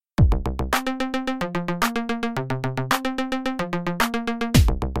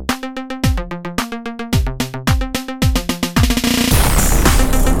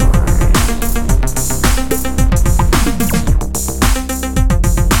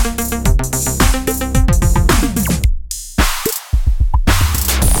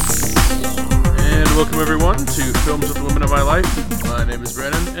to Films with the Women of My Life. My name is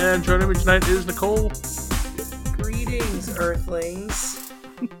Brandon, and joining me tonight is Nicole. Greetings, Earthlings.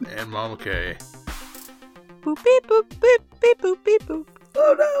 And Mama Kay. Boop, beep, boop, beep, beep, boop, beep, boop.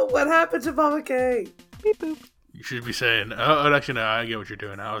 Oh no, what happened to Mama Kay? Beep, boop. You should be saying, actually, no, I get what you're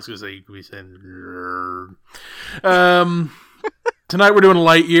doing. I was going to say, you could be saying, tonight we're doing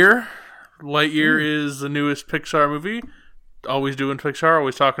Lightyear. Lightyear is the newest Pixar movie. Always doing Pixar,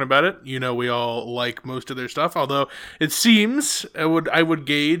 always talking about it. You know, we all like most of their stuff, although it seems I would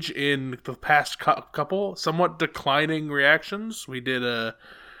gauge in the past couple somewhat declining reactions. We did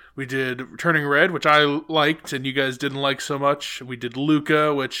Turning Red, which I liked, and you guys didn't like so much. We did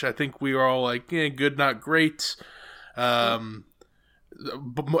Luca, which I think we were all like, good, not great. Everyone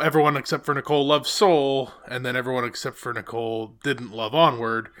except for Nicole loved Soul, and then everyone except for Nicole didn't love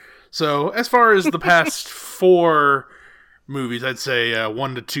Onward. So as far as the past four movies, I'd say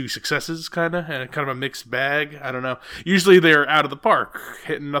 1 to 2 successes, kind of a mixed bag. I don't know. Usually they're out of the park,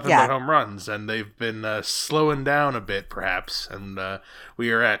 hitting nothing but home runs, and they've been slowing down a bit, perhaps. And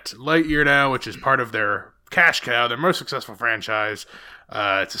we are at Lightyear now, which is part of their cash cow, their most successful franchise.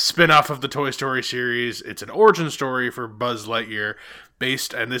 It's a spin-off of the Toy Story series. It's an origin story for Buzz Lightyear,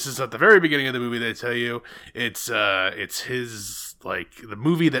 and this is at the very beginning of the movie. They tell you it's his, like, the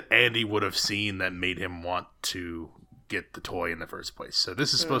movie that Andy would have seen that made him want to get the toy in the first place. So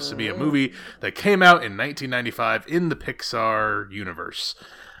this is supposed to be a movie that came out in 1995 in the Pixar universe.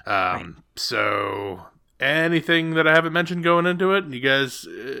 So anything that I haven't mentioned going into it? You guys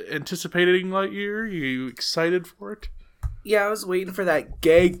anticipating Lightyear? You excited for it? Yeah, I was waiting for that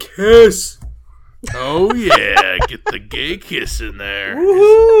gay kiss. Oh yeah, get the gay kiss in there.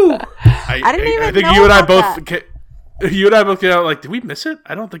 Woohoo! I didn't even I think know you and I about both. You and I both came out like, did we miss it?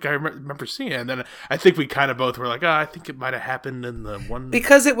 I don't think I remember seeing it. And then I think we kind of both were like, I think it might have happened in the one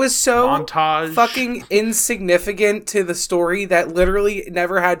because it was so montage. Fucking insignificant to the story that literally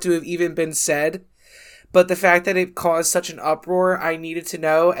never had to have even been said. But the fact that it caused such an uproar, I needed to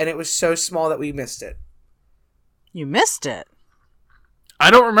know, and it was so small that we missed it. You missed it. I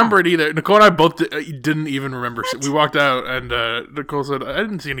don't remember it either. Nicole and I both didn't even remember. We walked out, and Nicole said, I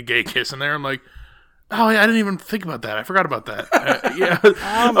didn't see any gay kiss in there. I'm like, oh, yeah, I didn't even think about that. I forgot about that. Yeah,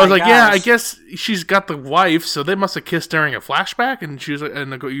 I was like, yeah, I guess she's got the wife, so they must have kissed during a flashback. And she was like, and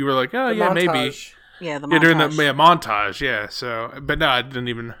Nicole, you were like, oh, yeah, montage. maybe. Yeah, the montage. Yeah, during the montage, yeah. So, but no, I didn't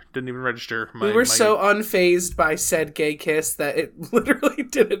even register. We were so unfazed by said gay kiss that it literally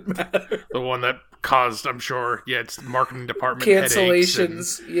didn't matter. The one that caused, I'm sure, it's marketing department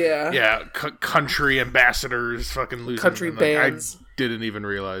cancellations. And, country ambassadors fucking losing country bands. I didn't even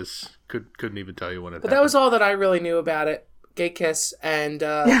realize. Couldn't even tell you when it happened. But that was all that I really knew about it. Gay kiss, and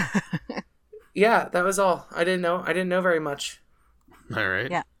yeah, that was all. I didn't know very much. All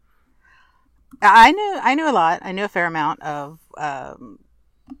right. Yeah. I knew a lot. I knew a fair amount of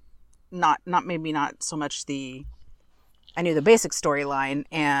not so much I knew the basic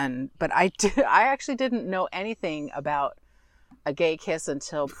storyline, but I actually didn't know anything about a gay kiss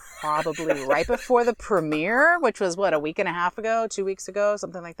until probably right before the premiere, which was a week and a half ago, 2 weeks ago,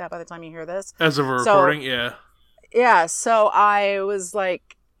 something like that by the time you hear this. As of a recording, yeah. Yeah, so I was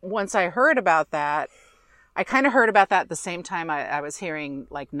like, once I heard about that, I kind of heard about that at the same time I was hearing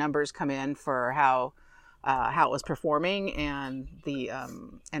like numbers come in for how it was performing and the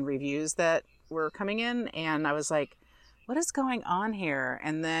and reviews that were coming in, and I was like, what is going on here?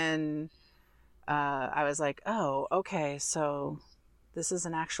 And then I was like, oh, okay, so this is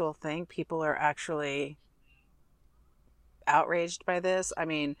an actual thing. People are actually outraged by this. I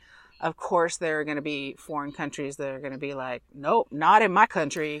mean, of course there are going to be foreign countries that are going to be like, nope, not in my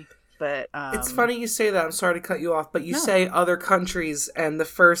country. But it's funny you say that. I'm sorry to cut you off, but you say other countries, and the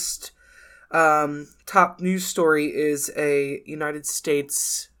first top news story is a United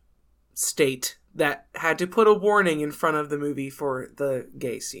States state that had to put a warning in front of the movie for the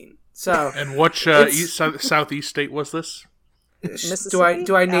gay scene. So, and which southeast state was this? Mississippi?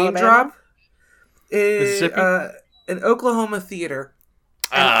 Do I name Alabama? drop? Mississippi? An Oklahoma theater.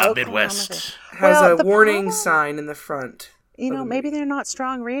 Midwest. Has Well, a warning sign in the front. Maybe they're not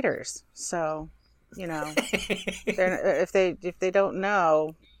strong readers. So, if they don't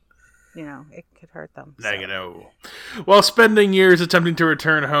know, it could hurt them. So. While spending years attempting to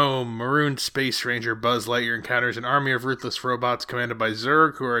return home, marooned space ranger Buzz Lightyear encounters an army of ruthless robots commanded by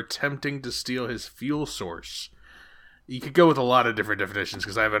Zurg who are attempting to steal his fuel source. You could go with a lot of different definitions,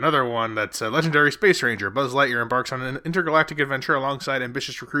 because I have another one that's a legendary space ranger. Buzz Lightyear embarks on an intergalactic adventure alongside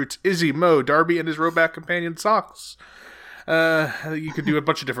ambitious recruits Izzy, Mo, Darby, and his robot companion Socks. You could do a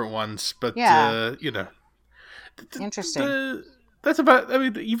bunch of different ones, but, Yeah. Interesting. that's about. I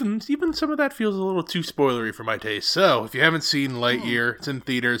mean, even some of that feels a little too spoilery for my taste. So, if you haven't seen Lightyear, it's in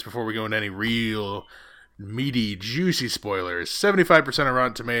theaters. Before we go into any real meaty, juicy spoilers, 75% of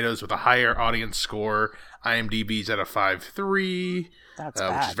Rotten Tomatoes with a higher audience score. IMDb's at a 5.3. That's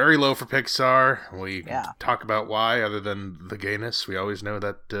which is very low for Pixar. We Yeah. talk about why, other than the gayness. We always know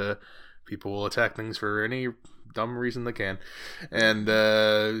that people will attack things for any dumb reason they can. And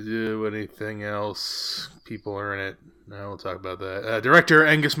anything else? People are in it. No, we'll talk about that. Director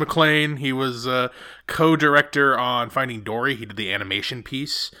Angus MacLane. He was co-director on Finding Dory. He did the animation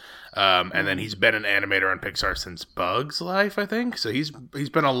piece. And then he's been an animator on Pixar since Bug's Life, I think. So he's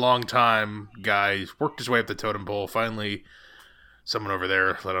been a long time guy. He's worked his way up the totem pole. Finally, someone over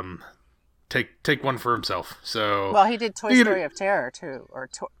there let him take one for himself. So Well, he did Toy Story of Terror too, or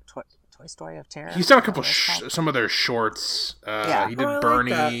Toy Story of Terror. He's done a couple some of their shorts. He did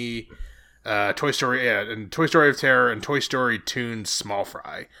Bernie, Toy Story, and Toy Story of Terror, and Toy Story Toons Small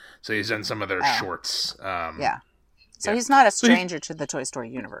Fry. So he's done some of their shorts. So he's not a stranger to the Toy Story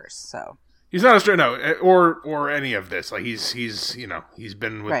universe. So he's not a stranger, no, or any of this. Like he's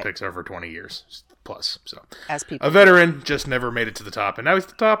been with Pixar for 20 years plus. So as people, a veteran, just never made it to the top, and now he's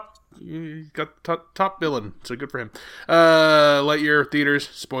the top. He got top billing, so good for him. Lightyear theaters,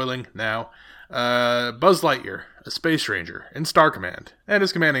 spoiling now. Buzz Lightyear, a space ranger in Star Command, and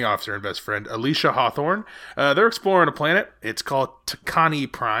his commanding officer and best friend Alicia Hawthorne. They're exploring a planet. It's called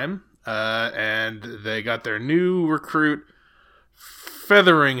Takani Prime, and they got their new recruit,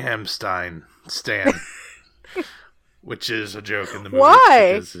 Featheringhamstein Stan. Which is a joke in the movie.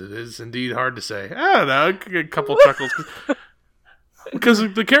 Why? Because it is indeed hard to say. I don't know, a couple chuckles.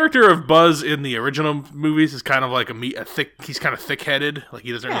 Because the character of Buzz in the original movies is kind of like he's kind of thick-headed. Like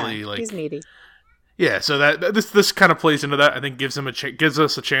he doesn't really like. He's meaty. Yeah, so that this kind of plays into that. I think gives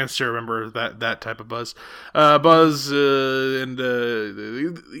us a chance to remember that type of Buzz. Buzz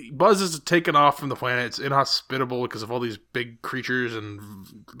is taken off from the planet. It's inhospitable because of all these big creatures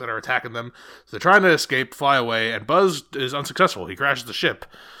that are attacking them. So they're trying to escape, fly away, and Buzz is unsuccessful. He crashes the ship.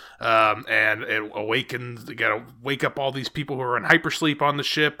 And it awakens. They gotta wake up all these people who are in hypersleep on the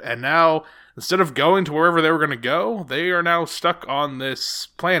ship, and now instead of going to wherever they were going to go, they are now stuck on this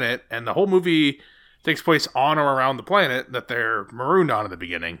planet, and the whole movie takes place on or around the planet that they're marooned on in the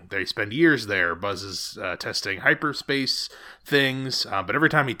beginning. They spend years there. Buzz is testing hyperspace things, but every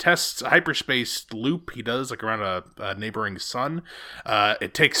time he tests a hyperspace loop, he does, like around a neighboring sun,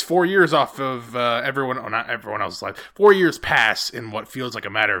 it takes 4 years off of not everyone else's life. 4 years pass in what feels like a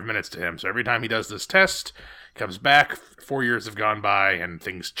matter of minutes to him. So every time he does this test, comes back, 4 years have gone by, and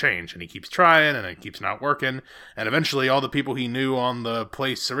things change, and he keeps trying, and it keeps not working, and eventually all the people he knew on the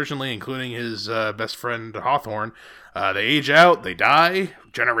place originally, including his best friend Hawthorne, they age out, they die,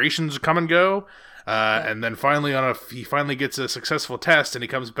 generations come and go, and then finally he finally gets a successful test, and he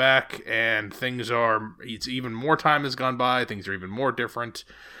comes back, and it's even more time has gone by, things are even more different.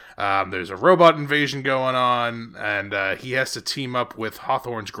 There's a robot invasion going on, and he has to team up with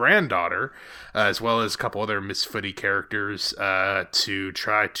Hawthorne's granddaughter, as well as a couple other misfitty characters, to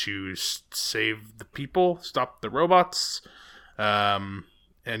try to save the people, stop the robots. And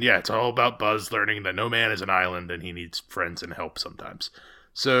yeah, it's all about Buzz learning that no man is an island, and he needs friends and help sometimes.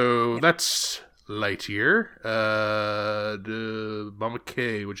 So that's Lightyear. Mama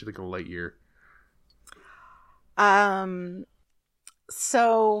K, what'd you think of Lightyear?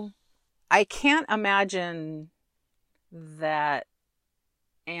 So I can't imagine that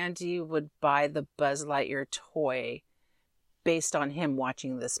Andy would buy the Buzz Lightyear toy based on him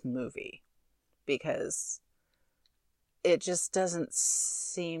watching this movie, because it just doesn't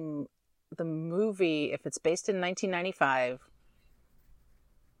seem, the movie, if it's based in 1995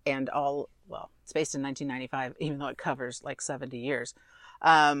 it's based in 1995, even though it covers like 70 years,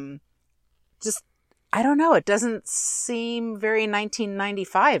 I don't know. It doesn't seem very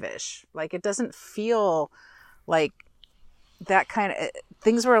 1995-ish. Like, it doesn't feel like that kind of...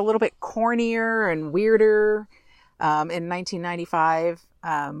 Things were a little bit cornier and weirder in 1995.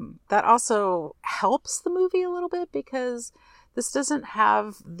 That also helps the movie a little bit, because this doesn't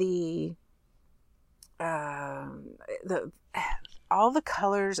have all the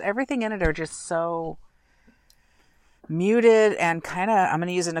colors, everything in it are just so muted and kind of, I'm going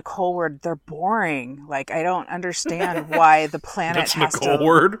to use a Nicole word, they're boring. Like, I don't understand why the planet has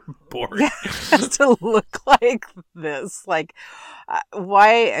word? Boring. Has to look like this. Like,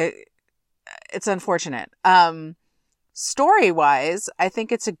 why? It's unfortunate. Story-wise, I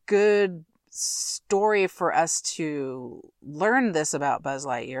think it's a good story for us to learn this about Buzz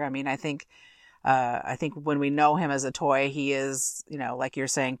Lightyear. I mean, I think when we know him as a toy, he is, like you're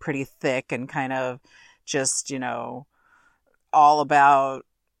saying, pretty thick and kind of just, all about,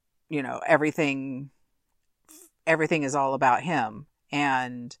 you know, everything is all about him.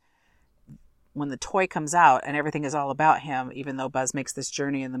 And when the toy comes out and everything is all about him, even though Buzz makes this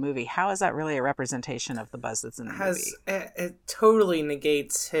journey in the movie, how is that really a representation of the Buzz that's in the movie? It totally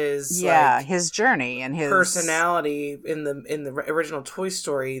negates his his journey and his personality in the original Toy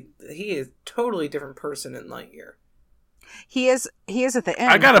Story. He is a totally different person in Lightyear. He is at the end.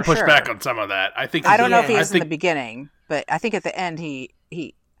 I gotta push back on some of that. I think I don't know if he is in the beginning, but I think at the end he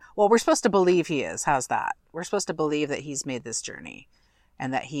well, we're supposed to believe he is. How's that? We're supposed to believe that he's made this journey,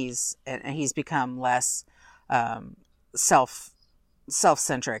 and that he's become less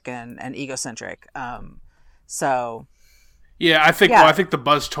self-centric and egocentric. So yeah, I think. Yeah. Well, I think the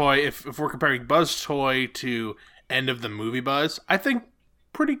Buzz toy. If we're comparing Buzz toy to end of the movie Buzz, I don't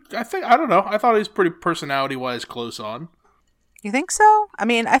know. I thought he was pretty personality wise close on. You think so? I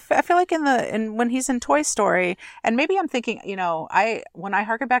mean, I feel like when he's in Toy Story, and maybe I'm thinking, you know, when I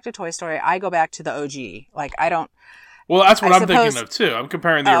harken back to Toy Story, I go back to the OG. Like, I don't. Well, that's what I'm thinking of too. I'm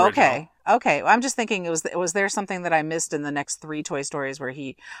comparing the original. Okay. Well, I'm just thinking, was there something that I missed in the next 3 Toy Stories where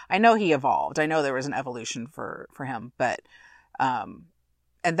I know he evolved. I know there was an evolution for him, but, and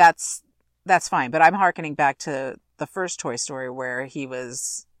that's fine. But I'm harkening back to the first Toy Story where he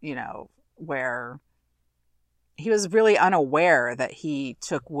was, you know, where he was really unaware that he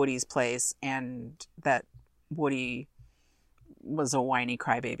took Woody's place and that Woody was a whiny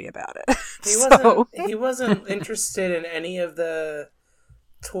crybaby about it. He wasn't interested in any of the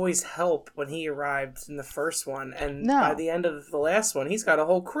toys' help when he arrived in the first one, and by the end of the last one, he's got a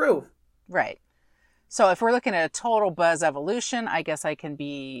whole crew. Right. So if we're looking at a total Buzz evolution, I guess I can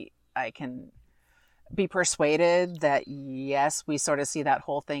be persuaded that yes, we sort of see that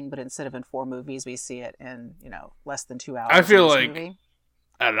whole thing, but instead of in 4 movies, we see it in, you know, less than 2 hours. I feel like movie.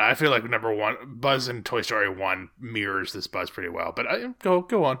 I don't know. I feel like number 1, Buzz in Toy Story 1 mirrors this Buzz pretty well. But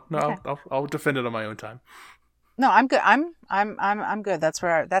go on. No, okay. I'll defend it on my own time. No, I'm good. I'm good. That's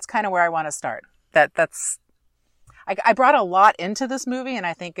kind of where I want to start. I brought a lot into this movie, and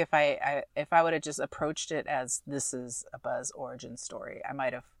I think if I would have just approached it as this is a Buzz origin story, I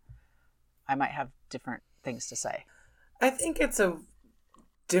might have different things to say. I think it's a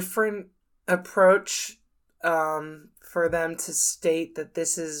different approach for them to state that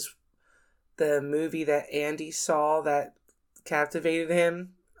this is the movie that Andy saw that captivated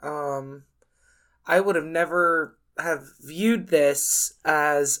him. I would have never have viewed this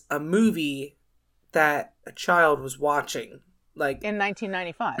as a movie that a child was watching. Like in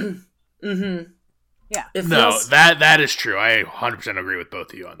 1995. Mm-hmm. Yeah. That is true. I 100% agree with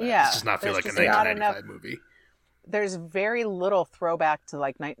both of you on that. Yeah, it does not feel like a 1995 movie. There's very little throwback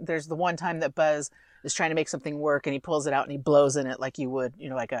to there's the one time that Buzz is trying to make something work and he pulls it out and he blows in it like you would, you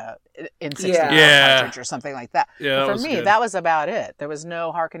know, like a N64 cartridge or something like that. Yeah, but for me, that was about it. There was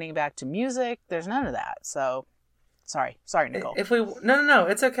no harkening back to music. There's none of that. So, sorry, Nicole. No,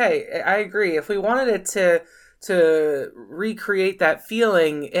 it's okay. I agree. If we wanted it to recreate that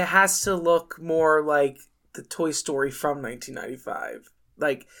feeling, it has to look more like the Toy Story from 1995.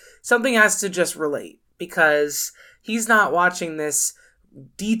 Like, something has to just relate, because he's not watching this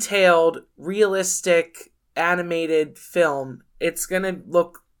detailed, realistic, animated film. It's gonna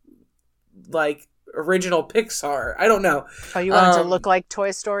look like original Pixar. I don't know. Oh, you want it to look like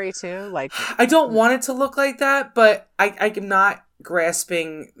Toy Story too? Like, I don't want it to look like that, but I'm not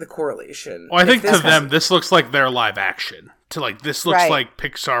grasping the correlation. Well, I think to them, this looks like their live action. This looks like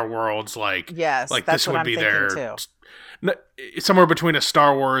Pixar World's yes, like that's this what would I'm be their too. Somewhere between a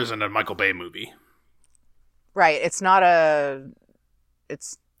Star Wars and a Michael Bay movie. Right. It's not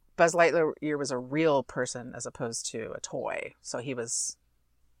it's Buzz Lightyear was a real person as opposed to a toy. So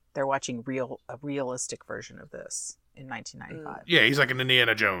they're watching a realistic version of this in 1995. Yeah, he's like an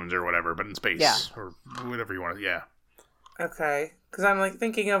Indiana Jones or whatever, but in space or whatever you want to. Yeah. Okay, because I'm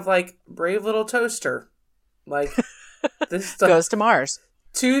thinking of Brave Little Toaster, this goes to Mars.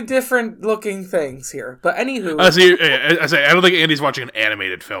 2 different looking things here, but anywho. I don't think Andy's watching an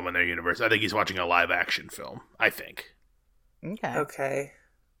animated film in their universe. I think he's watching a live action film. I think. Okay.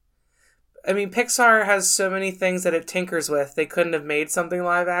 I mean, Pixar has so many things that it tinkers with. They couldn't have made something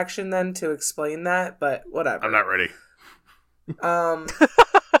live action then to explain that, but whatever. I'm not ready. I'm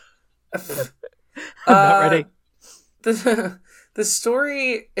not ready. The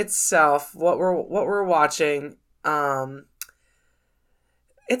story itself, what we're watching,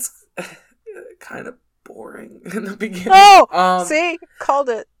 it's kind of boring in the beginning. Oh, see, called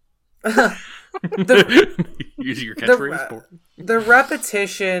it. Using your catchphrase. The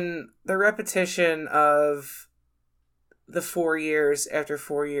repetition of the 4 years after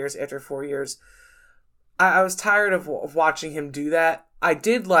 4 years after 4 years. I was tired of watching him do that. I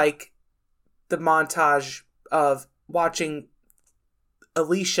did like the montage of watching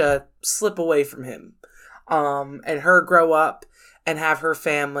Alicia slip away from him, and her grow up and have her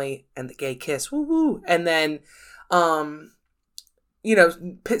family and the gay kiss, woo woo, and then,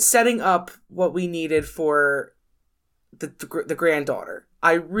 setting up what we needed for the granddaughter.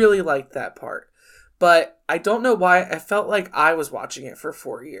 I really liked that part, but I don't know why I felt like I was watching it for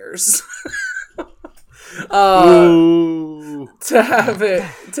 4 years.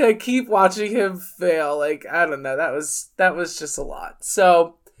 To keep watching him fail, like, I don't know, that was just a lot.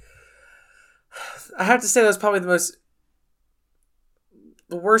 So I have to say that was probably the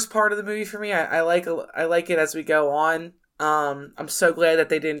worst part of the movie for me. I like it as we go on. I'm so glad that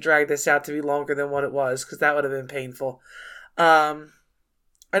they didn't drag this out to be longer than what it was, because that would have been painful. I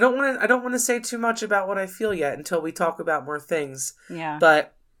don't want to say too much about what I feel yet until we talk about more things. Yeah.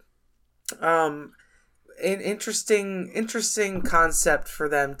 But an interesting concept for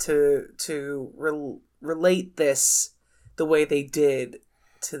them to relate this the way they did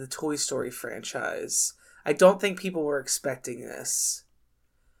to the Toy Story franchise. I don't think people were expecting this.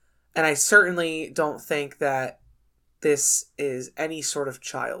 And I certainly don't think that this is any sort of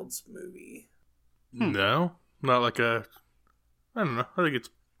child's movie. No, not like I don't know. I think it's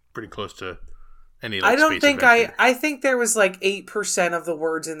pretty close to any. I don't think I think there was like 8% of the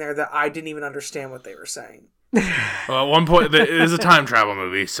words in there that I didn't even understand what they were saying. Well, at one point, it is a time travel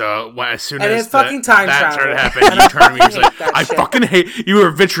movie, so as soon as that started happening, you turned to me and was like, I fucking hate, you were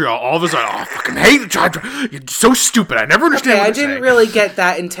vitriol. All of a sudden, I fucking hate the time travel. You're so stupid. I never understand what I you're didn't saying. really get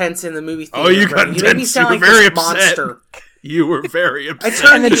that intense in the movie theater. Oh, you got intense. You made me sound you were like very this upset. monster. You were very upset.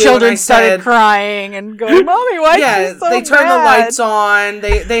 And the children started crying and going, "Mommy, why is this so they turned bad?" the lights on.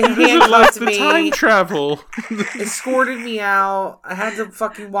 They handcuffed me. Time travel. Escorted me out. I had to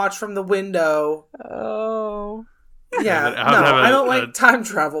fucking watch from the window. Oh. Yeah, I don't like time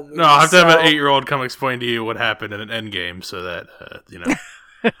travel movies. No, I have to have an 8-year-old come explain to you what happened in an Endgame, so that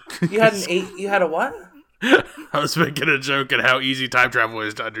You had a what? I was making a joke at how easy time travel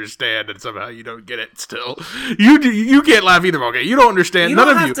is to understand, and somehow you don't get it. Still, you can't laugh either. Okay, you don't understand. None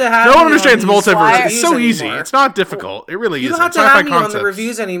of you. No one understands multiverse. It's so easy. It's not difficult. It really is. You don't have to have me on the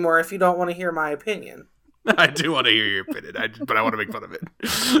reviews anymore if you don't want to hear my opinion. I do want to hear your opinion, but I want to make fun of it.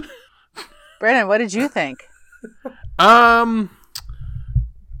 Brandon, what did you think? Without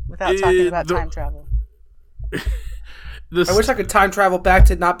talking about time travel. I wish I could time travel back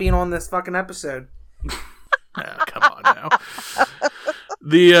to not being on this fucking episode. Come on now.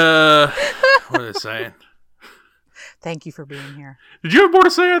 What is it saying? Thank you for being here. Did you have more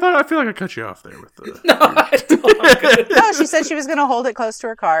to say? I feel like I cut you off there with the. No, I don't. No, she said she was going to hold it close to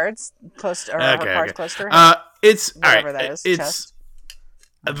her cards, close to her head. It's whatever all right, that is. It's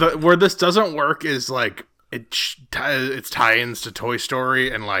where this doesn't work is like it's tie-ins to Toy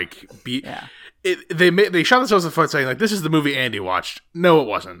Story and like they shot themselves in the foot saying like this is the movie Andy watched. No, it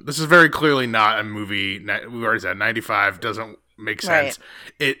wasn't. This is very clearly not a movie. We've already said 95 doesn't make sense.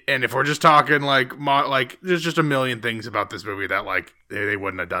 Right. And if we're just talking like there's just a million things about this movie that like they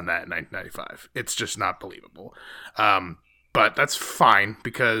wouldn't have done that in 1995. It's just not believable. But that's fine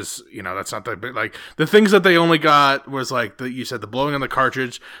because that's not like the things that they only got was like you said the blowing on the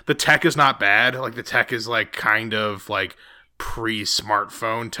cartridge. The tech is not bad. Like the tech is like kind of like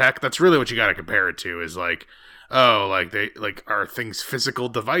pre-smartphone tech. That's really what you got to compare it to is like, oh, like they like are things physical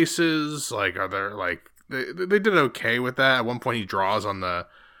devices? Like are there like they did okay with that. At one point he draws on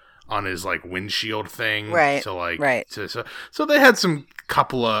his like windshield thing. Right. So like right. So they had some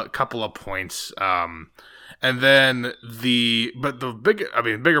couple of points. And then the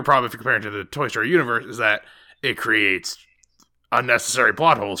bigger problem if you're comparing to the Toy Story universe is that it creates unnecessary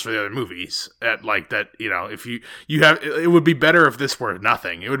plot holes for the other movies. If you have, it would be better if this were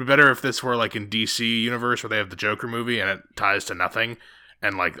nothing. It would be better if this were like in DC universe where they have the Joker movie and it ties to nothing.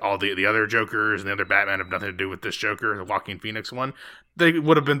 And like all the other Jokers and the other Batman have nothing to do with this Joker, the Joaquin Phoenix one. They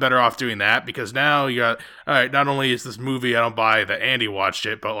would have been better off doing that because now you got, all right, not only is this movie, I don't buy that Andy watched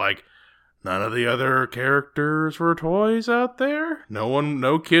it, but like, none of the other characters were toys out there.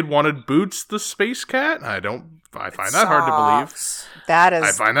 No kid wanted Boots the space cat. I find that hard to believe. That is.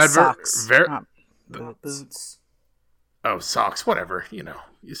 I find that socks. very. Boots. Oh, socks. Whatever. You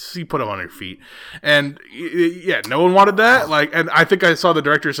put them on your feet, and yeah, no one wanted that. Like, and I think I saw the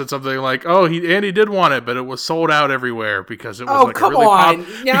director said something like, "Oh, Andy did want it, but it was sold out everywhere because it was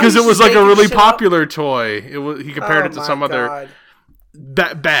because it was like a really popular toy." He compared it to some other.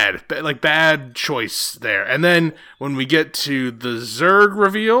 bad choice there. And then when we get to the Zurg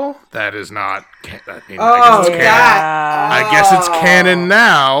reveal, that is not. I guess it's canon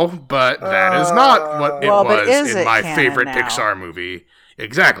now, but that is not what it was in my favorite Pixar movie.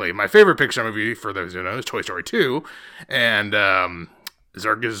 Exactly, my favorite Pixar movie, for those who know, is Toy Story 2, and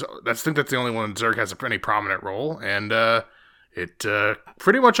Zurg is. I think that's the only one Zurg has a pretty prominent role, and it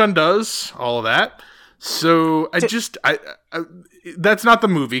pretty much undoes all of that. So I that's not the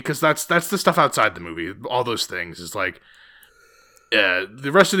movie, because that's the stuff outside the movie. All those things is like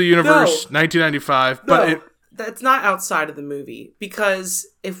the rest of the universe, 1995. But that's not outside of the movie, because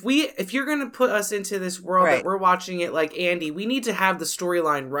if you're gonna put us into this world that we're watching it like Andy, we need to have the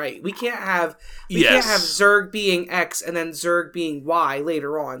storyline right. We can't have Zurg being X and then Zurg being Y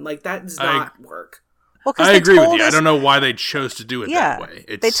later on. Like, that does not work. Well, I agree with you. I don't know why they chose to do it that way.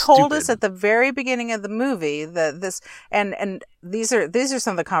 They told us at the very beginning of the movie that this, and these are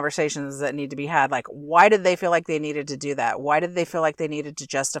some of the conversations that need to be had. Like, why did they feel like they needed to do that? Why did they feel like they needed to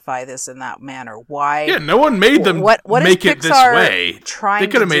justify this in that manner? Why? Yeah, no one made them make it this way. They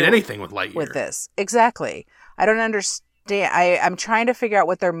could have made anything with Lightyear. With this, exactly. I don't understand. I'm trying to figure out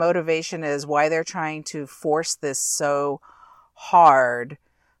what their motivation is. Why they're trying to force this so hard.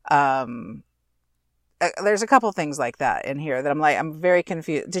 There's a couple things like that in here that I'm very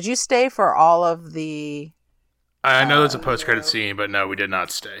confused. Did you stay for all of the... I know there's a post-credit scene, but no, we did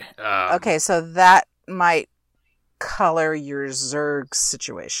not stay. Okay, so that might color your Zurg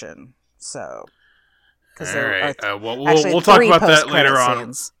situation. So, all right. We'll talk about that later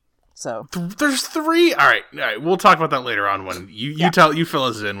on. So there's 3. All right. We'll talk about that later on when you fill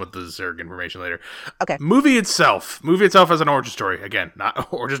us in with the Zurg information later. Okay. Movie itself as an origin story. Again,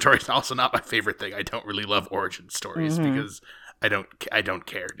 not origin story is also not my favorite thing. I don't really love origin stories because I don't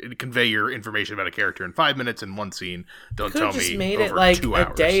care. Convey your information about a character in 5 minutes in one scene. Don't tell me just made over it like 2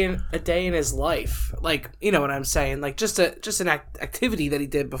 hours. a day in his life. Like, you know what I'm saying? Like, just an activity that he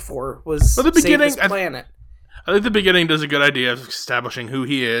did before was the beginning, save this planet. I think the beginning does a good idea of establishing who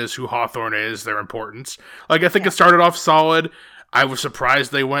he is, who Hawthorne is, their importance. Like, I think it started off solid. I was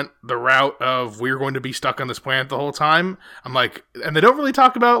surprised they went the route of we're going to be stuck on this planet the whole time. I'm like, and they don't really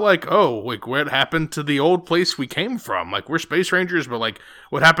talk about like, oh, like what happened to the old place we came from? Like, we're space rangers, but like,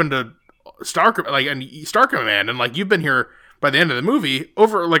 what happened to Star Command? And like, you've been here by the end of the movie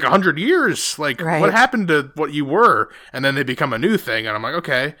over like 100 years. Like, what happened to what you were? And then they become a new thing. And I'm like,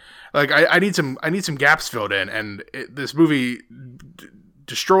 okay. Like, I need some gaps filled in, and this movie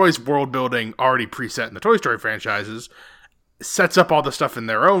destroys world building already preset in the Toy Story franchises, sets up all the stuff in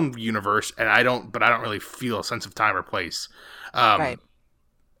their own universe, and I don't really feel a sense of time or place. And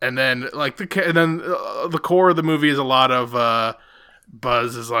then the core of the movie is a lot of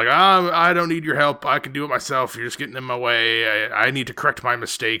Buzz is like, I don't need your help. I can do it myself. You're just getting in my way. I need to correct my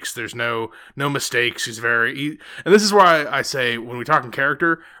mistakes. There's no mistakes. And this is why I say, when we talk in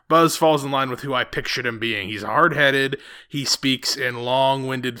character, Buzz falls in line with who I pictured him being. He's hard-headed. He speaks in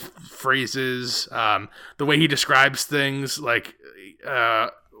long-winded phrases. The way he describes things, like,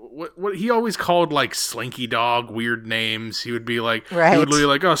 what he always called like Slinky Dog weird names. He would be like, he would be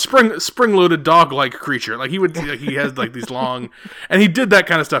like, oh, spring-loaded dog-like creature. Like, he has like these long, and he did that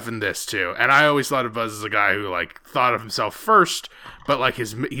kind of stuff in this too. And I always thought of Buzz as a guy who like thought of himself first, but like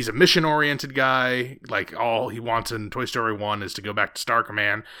he's a mission-oriented guy. Like, all he wants in Toy Story 1 is to go back to Star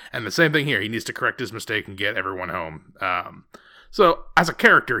Command, and the same thing here. He needs to correct his mistake and get everyone home. So as a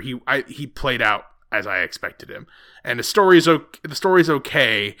character, he played out as I expected him. And the story's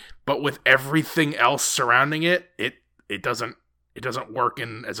okay, but with everything else surrounding it doesn't work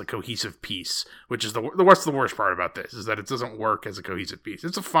as a cohesive piece, which is what's the worst part about this, is that it doesn't work as a cohesive piece.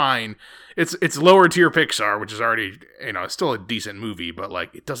 It's lower tier Pixar, which is already, still a decent movie, but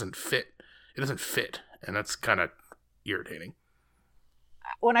like it doesn't fit, and that's kind of irritating.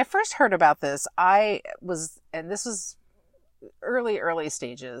 When I first heard about this, and this was early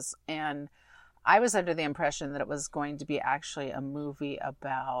stages, and I was under the impression that it was going to be actually a movie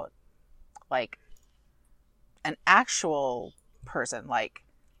about like an actual person, like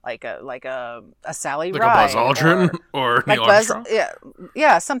a Sally Ride, like a Buzz Aldrin or Neil Armstrong.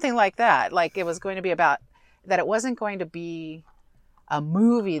 Yeah, something like that. Like, it was going to be about that. It wasn't going to be a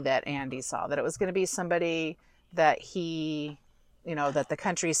movie that Andy saw. That it was going to be somebody that he, that the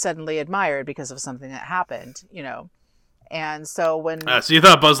country suddenly admired because of something that happened. And so when... so you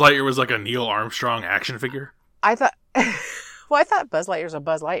thought Buzz Lightyear was like a Neil Armstrong action figure? I thought... Well, I thought Buzz Lightyear's a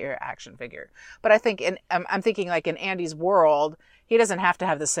Buzz Lightyear action figure. But I think I'm thinking like in Andy's world, he doesn't have to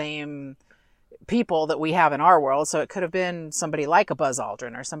have the same people that we have in our world. So it could have been somebody like a Buzz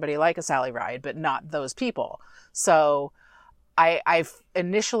Aldrin or somebody like a Sally Ride, but not those people. So I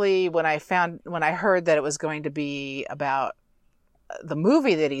initially, when I heard that it was going to be about the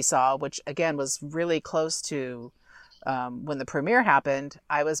movie that he saw, which again was really close to when the premiere happened,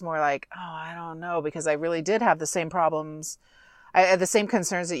 I was more like, oh, I don't know, because I really did have the same problems. I had the same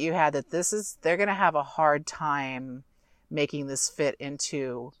concerns that you had, that they're going to have a hard time making this fit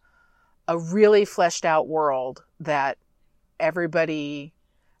into a really fleshed out world that everybody,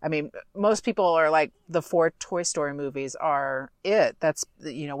 I mean, most people are like, the 4 Toy Story movies are it. That's,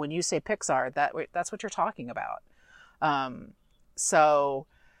 when you say Pixar, that's what you're talking about. So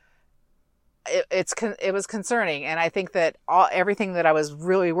it was concerning. And I think that everything that I was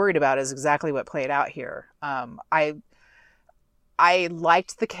really worried about is exactly what played out here. I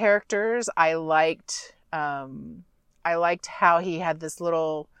liked the characters. I liked how he had this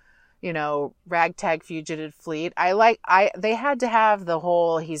little, ragtag fugitive fleet. They had to have the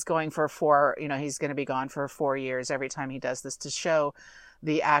whole, he's going for he's going to be gone for 4 years every time he does this, to show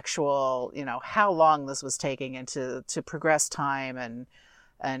the actual, how long this was taking, and to progress time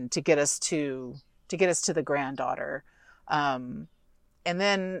and to get us to the granddaughter. And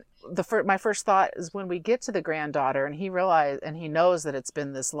then my first thought is, when we get to the granddaughter and he knows that it's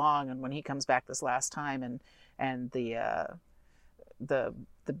been this long, and when he comes back this last time, and the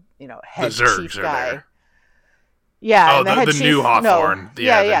head chief guy. There. Yeah. Oh, the new Hawthorne. No,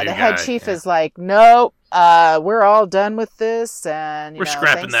 yeah. The head chief is like, nope, we're all done with this, and we're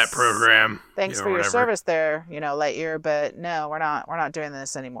scrapping that program. Thanks for your service there, Lightyear, but no, we're not doing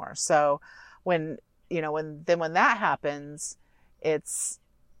this anymore. So when that happens, it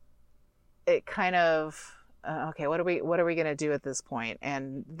kind of okay, what are we going to do at this point?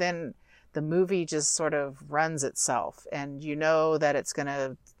 And then the movie just sort of runs itself, and that it's going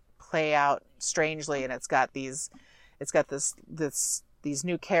to play out strangely, and it's got these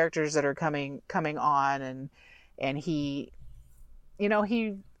new characters that are coming on, and he, he's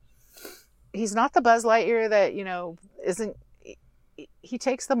not the Buzz Lightyear that, isn't, he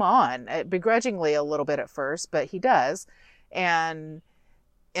takes them on begrudgingly a little bit at first, but he does. And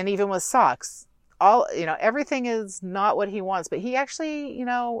even with Socks, everything is not what he wants, but he actually,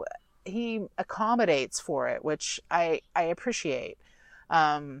 he accommodates for it, which I appreciate.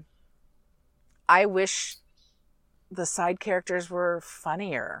 I wish the side characters were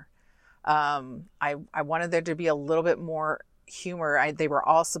funnier. I wanted there to be a little bit more humor. They were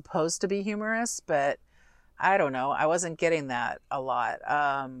all supposed to be humorous, but I don't know. I wasn't getting that a lot.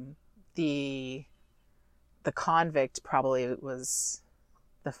 The convict probably was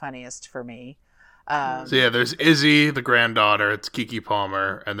the funniest for me. So yeah, there's Izzy, the granddaughter. It's Kiki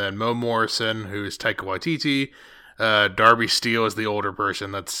Palmer, and then Mo Morrison, who's Taika Waititi. Darby Steele is the older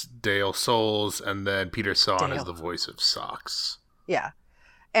person. That's Dale Souls, and then Peter Son is the voice of Socks. Yeah,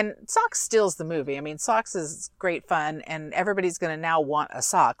 and Socks steals the movie. I mean, Socks is great fun, and everybody's going to now want a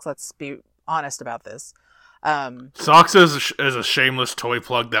Socks. Let's be honest about this. Socks is a shameless toy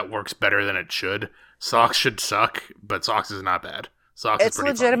plug that works better than it should. Socks should suck, but Socks is not bad. Socks it's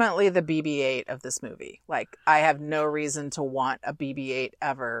legitimately funny. The BB-8 of this movie. Like, I have no reason to want a BB-8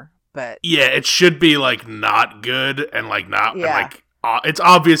 ever, but yeah, it should be like not good and like not like it's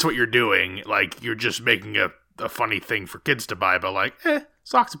obvious what you're doing. Like, you're just making a funny thing for kids to buy, but like,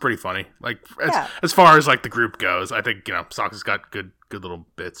 Socks are pretty funny. Like, as far as like the group goes, I think Socks has got good little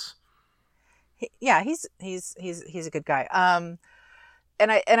bits. He's a good guy.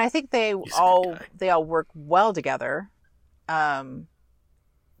 And I think they all work well together.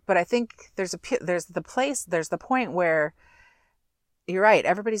 But I think there's the point where you're right.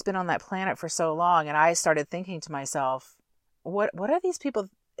 Everybody's been on that planet for so long, and I started thinking to myself, what are these people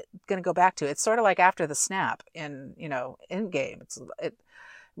going to go back to? It's sort of like after the snap in Endgame.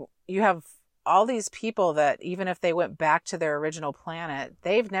 You have all these people that even if they went back to their original planet,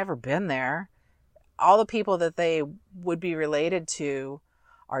 they've never been there. All the people that they would be related to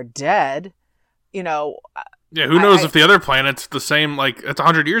are dead. Yeah, who knows if the other planet's the same, like, it's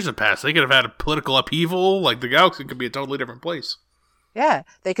 100 years have passed. They could have had a political upheaval. Like, the galaxy could be a totally different place. Yeah,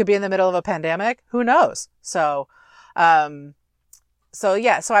 they could be in the middle of a pandemic. Who knows? So I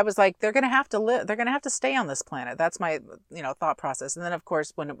was like, they're going to have to live. They're going to have to stay on this planet. That's my, thought process. And then, of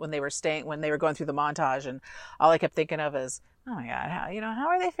course, when they were going through the montage, and all I kept thinking of is, oh my God, how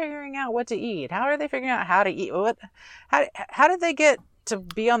are they figuring out what to eat? How are they figuring out how to eat? How did they get to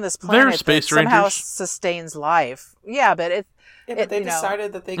be on this planet that somehow sustains life? Yeah, but they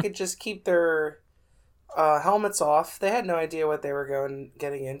decided that they could just keep their helmets off. They had no idea what they were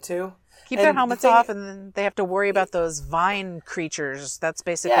getting into. Keep their helmets off, and then they have to worry about those vine creatures. That's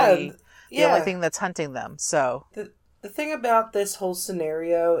basically the only thing that's hunting them. So the thing about this whole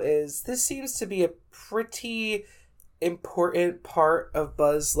scenario is this seems to be a pretty important part of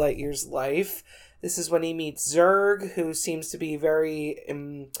Buzz Lightyear's life. This is when he meets Zurg, who seems to be a very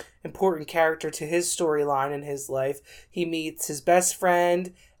important character to his storyline in his life. He meets his best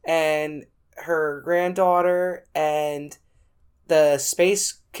friend and her granddaughter and the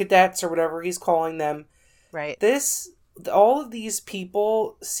space cadets, or whatever he's calling them. Right. All of these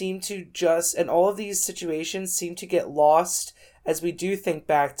people seem to and all of these situations seem to get lost as we do think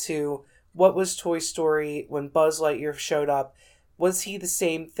back to what was Toy Story when Buzz Lightyear showed up. Was he the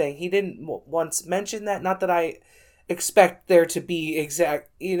same thing? He didn't once mention that. Not that I expect there to be exact.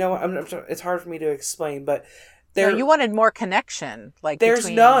 It's hard for me to explain, but you wanted more connection. There's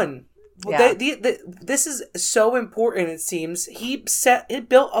none. Yeah. This is so important. It seems he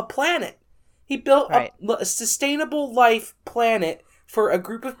built a planet. He built a sustainable life planet for a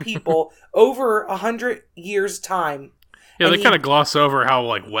group of people over 100 years' time. Yeah, they kind of gloss over how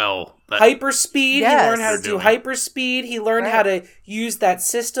hyperspeed. Yes. He learned how to do hyperspeed. He learned how to use that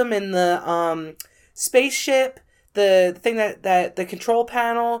system in the spaceship. The thing that the control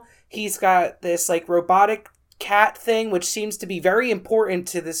panel. He's got this robotic cat thing, which seems to be very important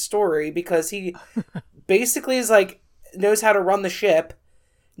to this story because he basically is knows how to run the ship.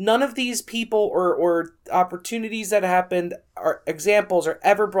 None of these people or opportunities that happened or examples are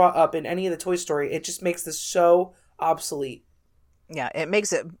ever brought up in any of the Toy Story. It just makes this so obsolete. Yeah, it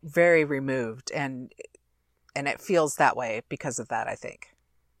makes it very removed, and it feels that way because of that, I think.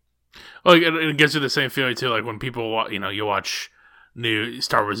 Well, it gives you the same feeling too, like when people, you watch new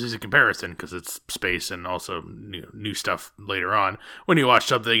Star Wars as a comparison because it's space and also new stuff later on. When you watch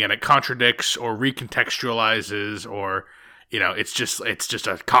something and it contradicts or recontextualizes or it's just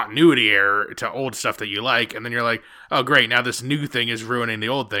a continuity error to old stuff that you like, and then you're like, oh great, now this new thing is ruining the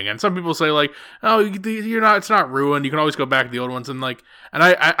old thing. And some people say oh, it's not ruined. You can always go back to the old ones, and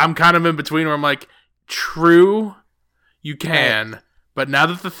I'm kind of in between where I'm like, true, you can, but now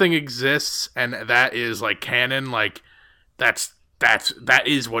that the thing exists and that is canon, that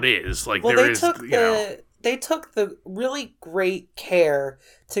is what is. They took the really great care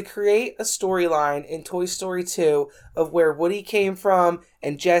to create a storyline in Toy Story 2 of where Woody came from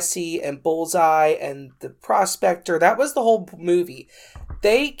and Jessie and Bullseye and the Prospector. That was the whole movie.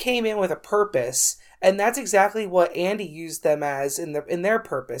 They came in with a purpose, and that's exactly what Andy used them as in their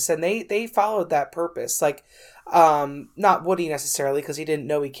purpose. And they followed that purpose. Not Woody necessarily because he didn't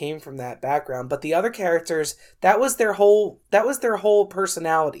know he came from that background, but the other characters, that was their whole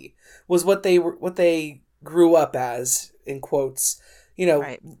personality, was what they grew up as, in quotes.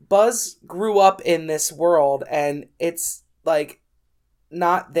 Buzz grew up in this world and it's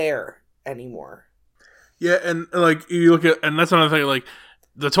not there anymore. Yeah, and you look at, and that's another thing,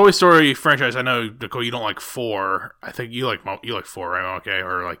 the Toy Story franchise. I know, Nicole, you don't like 4. I think you like 4, right? Okay,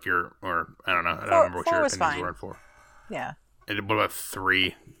 or I don't know. I don't remember what your opinions were on 4. Yeah. And what about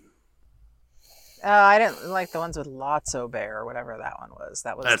 3? I didn't like the ones with Lotso Bear or whatever that one was.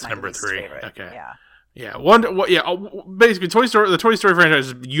 That's number 3. Favorite. Okay. Yeah. Yeah, basically, the Toy Story franchise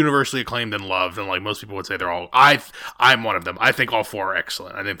is universally acclaimed and loved, and most people would say they're all. I'm one of them. I think all 4 are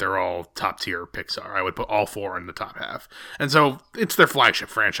excellent. I think they're all top tier Pixar. I would put all 4 in the top half, and so it's their flagship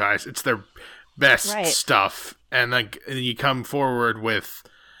franchise. It's their best stuff, and then you come forward with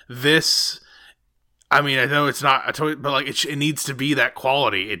this. I mean, I know it's not a toy, but it needs to be that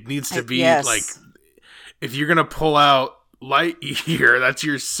quality. It needs to be if you're gonna pull out Lightyear, that's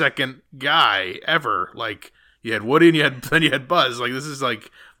your second guy ever. You had Woody and then you had Buzz. This is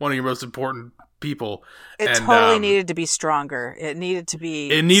one of your most important people. It totally needed to be stronger. It needed to be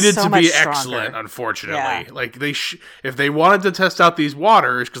excellent, unfortunately. Yeah. If they wanted to test out these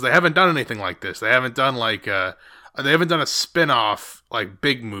waters, because they haven't done anything like this. They haven't done they haven't done a spin-off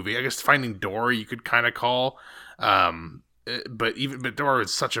big movie. I guess Finding Dory you could kind of call. But Dory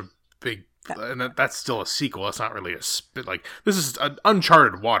is such a big, and that's still a sequel. That's not really this is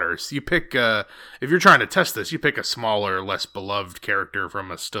uncharted waters. You pick if you're trying to test this, you pick a smaller, less beloved character from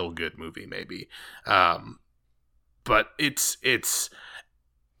a still good movie, maybe. But it just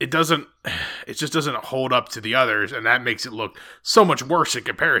doesn't hold up to the others, and that makes it look so much worse in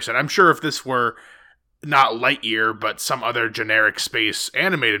comparison. I'm sure if this were not Lightyear, but some other generic space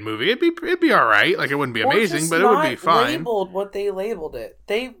animated movie, it'd be all right. It wouldn't be amazing, but it would be fine. Labeled what they labeled it.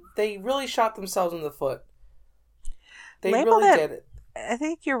 They really shot themselves in the foot. They labeled really did it. I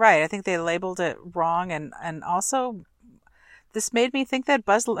think you're right. I think they labeled it wrong, and also this made me think that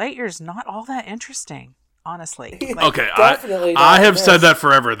Buzz Lightyear's not all that interesting, honestly. Okay, I have said that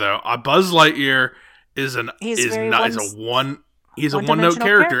forever though. Buzz Lightyear is a He's a one-note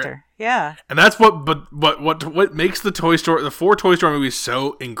character. Yeah. And that's what makes the four Toy Story movies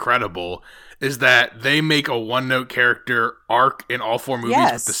so incredible is that they make a one-note character arc in all four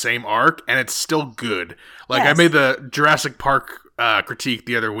movies with the same arc, and it's still good. Like, I made the Jurassic Park critique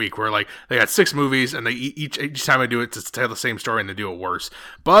the other week where, like, they got 6 movies, and they each time I do it, to tell the same story, and they do it worse.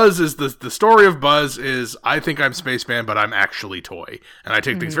 Buzz is the story of Buzz is, I think I'm Spaceman, but I'm actually toy. And I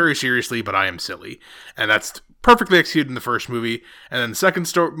take things very seriously, but I am silly. And that's perfectly executed in the first movie. And then the second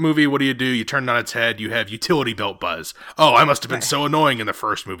movie, what do? You turn it on its head, you have utility belt Buzz. Oh, I must have been so annoying in the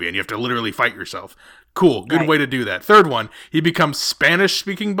first movie, and you have to literally fight yourself. Cool, good way to do that. Third one, he becomes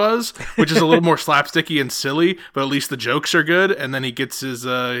Spanish-speaking Buzz, which is a little more slapsticky and silly, but at least the jokes are good. And then he gets his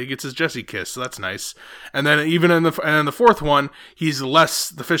Jessie kiss, so that's nice. And then even in the fourth one, he's less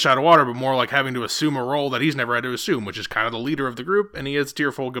the fish out of water, but more like having to assume a role that he's never had to assume, which is kind of the leader of the group. And he has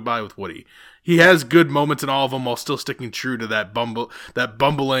tearful goodbye with Woody. He has good moments in all of them while still sticking true to that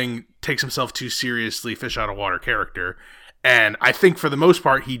bumbling, takes himself too seriously, fish out of water character. And I think for the most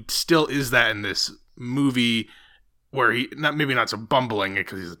part, he still is that in this movie, where he maybe not so bumbling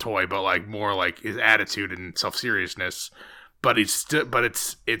because he's a toy, but like more like his attitude and self-seriousness. But it's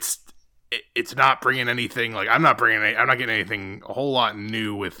not bringing anything. Like, I'm not getting anything a whole lot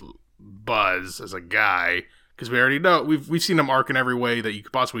new with Buzz as a guy, because we already know we've seen him arc in every way that you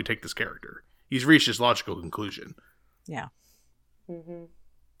could possibly take this character. He's reached his logical conclusion. Yeah. Mm-hmm.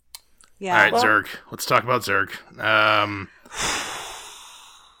 Yeah. All right, Zurg. Let's talk about Zurg.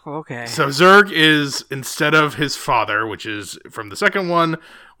 Okay. So Zurg is, instead of his father, which is from the second one,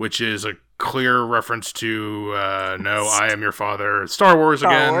 which is a clear reference to No, I Am Your Father, Star Wars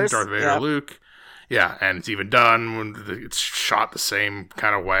again, Darth Vader, Luke. Yeah, and it's even done when it's shot the same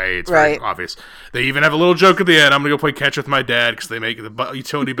kind of way. It's very obvious. They even have a little joke at the end. I'm going to go play catch with my dad, because they make the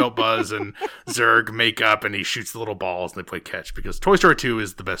utility belt Buzz and Zurg make up, and he shoots the little balls, and they play catch, because Toy Story 2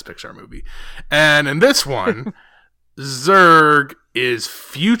 is the best Pixar movie. And in this one, Zurg is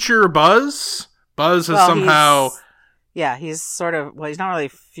future Buzz. Buzz has somehow... he's sort of... Well, he's not really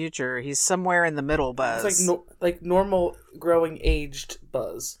future. He's somewhere in the middle Buzz. It's like normal growing aged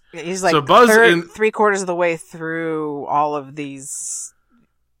Buzz. He's like so Buzz 3/4 of the way through all of these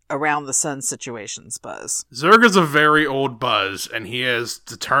around the sun situations, Buzz. Zurg is a very old Buzz, and he has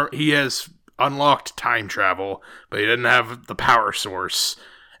unlocked time travel, but he didn't have the power source.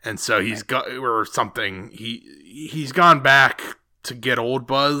 And so he's got, or something, he's gone back to get old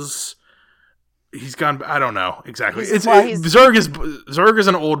Buzz. He's gone, I don't know exactly. Zurg is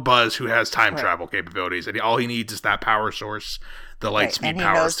an old Buzz who has time travel capabilities, and all he needs is that power source, the light speed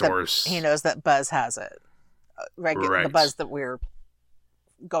power source. He knows that Buzz has it. The Buzz that we're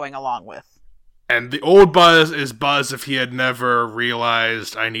going along with. And the old Buzz is Buzz if he had never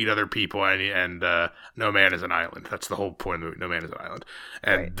realized, I need other people, and no man is an island. That's the whole point of the movie, no man is an island.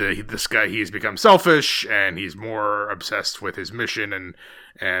 And this guy, he's become selfish, and he's more obsessed with his mission and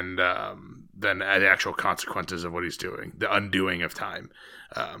than the actual consequences of what he's doing, the undoing of time,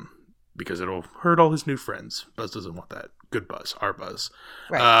 because it'll hurt all his new friends. Buzz doesn't want that. Good Buzz, our Buzz.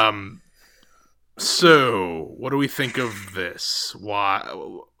 Right. So, what do we think of this? Why?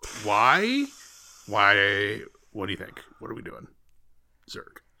 What do you think? What are we doing?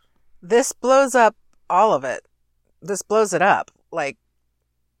 Zurg. This blows up all of it. This blows it up. Like,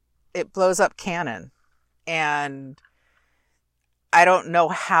 it blows up canon. And I don't know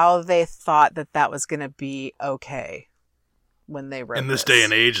how they thought that was going to be okay when they wrote in this day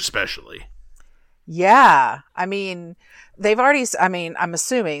and age, especially. Yeah. I mean, I'm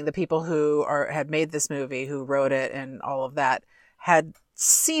assuming the people who had made this movie, who wrote it and all of that, had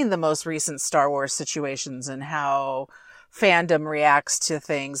seen the most recent Star Wars situations and how fandom reacts to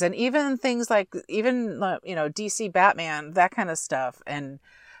things, and even things like DC Batman, that kind of stuff. And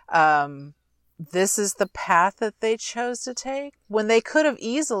this is the path that they chose to take when they could have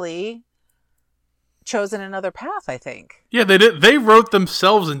easily chosen another path, I think. Yeah, they did. They wrote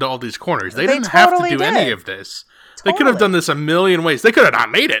themselves into all these corners. They didn't have to do any of this. They could have done this a million ways. They could have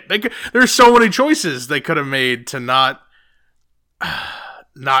not made it. There's so many choices they could have made to not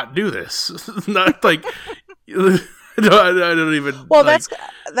do this. Not like I don't even. Well, that's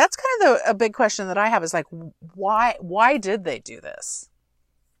kind of a big question that I have, is like, why did they do this?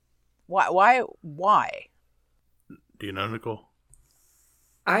 Why? Do you know, Nicole?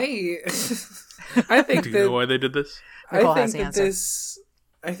 I think do you know why they did this? I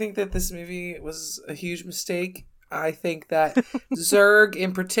think that this movie was a huge mistake. I think that Zurg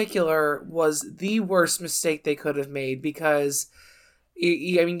in particular was the worst mistake they could have made, because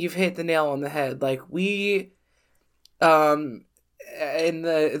you've hit the nail on the head. Like, we, in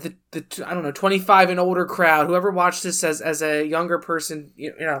the I don't know, 25 and older crowd, whoever watched this as a younger person,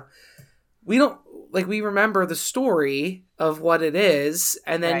 you know, we don't like, we remember the story of what it is,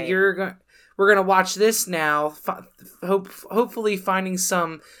 and then Right. we're gonna watch this now, hopefully finding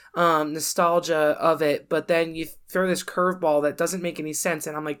some nostalgia of it, but then you throw this curveball that doesn't make any sense,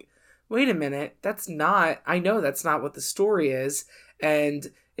 and I'm like, wait a minute, I know that's not what the story is,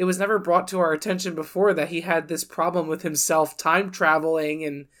 and it was never brought to our attention before that he had this problem with himself time traveling,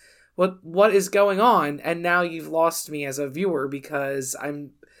 and what is going on, and now you've lost me as a viewer because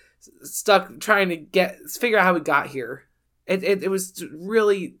I'm stuck trying to figure out how we got here. It was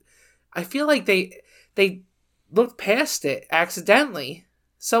really, I feel like they looked past it accidentally.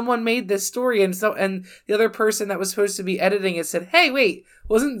 Someone made this story, and the other person that was supposed to be editing it said, "Hey, wait,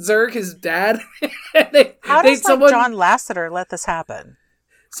 wasn't Zurg his dad?" How does John Lasseter let this happen?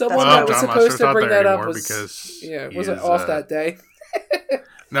 Someone that was John supposed Lasseter's to not bring there that up anymore was because wasn't off that day.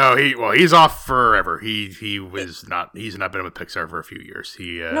 No, he's off forever. He's not been with Pixar for a few years.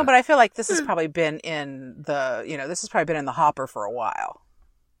 No, but I feel like this has probably been in the hopper for a while.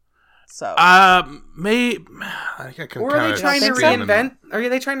 So I think I can. Or are they trying to think so? reinvent? Are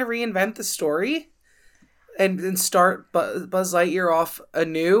they trying to reinvent the story and start Buzz Lightyear off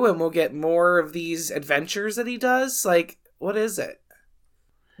anew, and we'll get more of these adventures that he does? Like, what is it?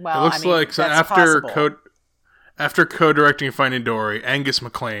 well, It looks like so that's after possible. after co-directing Finding Dory, Angus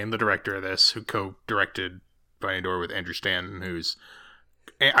MacLean, the director of this, who co-directed Finding Dory with Andrew Stanton, who's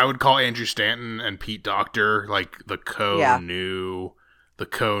I would call Andrew Stanton and Pete Docter like the co-new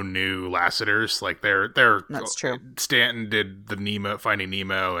Lasseters. Like they're That's true. Stanton did the Finding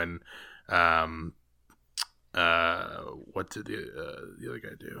Nemo, and what did the other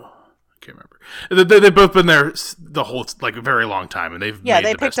guy do? I can't remember. They've both been there the whole a very long time, and they've made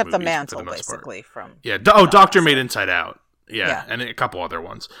They the picked best up the movies mantle for the most part. basically from. Yeah. Doctor made Inside Out. Yeah, and a couple other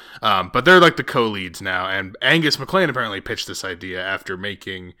ones. But they're like the co-leads now. And Angus MacLean apparently pitched this idea after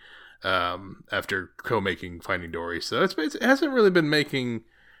co-making Finding Dory. So it hasn't really been making.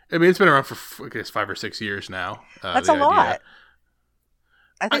 I mean, it's been around for I guess 5 or 6 years now. That's a lot.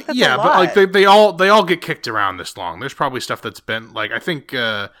 I think that's a lot. but like they all get kicked around this long. There's probably stuff that's been like I think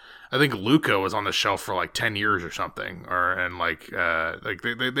Luca was on the shelf for like 10 years or something,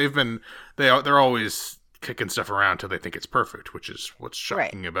 they're always kicking stuff around till they think it's perfect, which is what's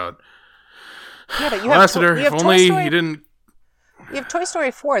shocking about but you have Lasseter. you have If Toy only Story, he didn't. You have Toy Story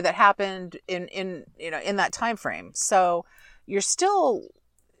 4 that happened in that time frame. So you're still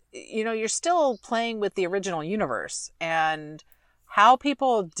playing with the original universe, and how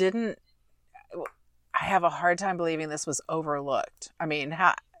people didn't. I have a hard time believing this was overlooked. I mean,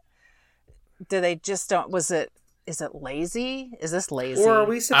 how did they just don't? Is it lazy? Is this lazy? Or are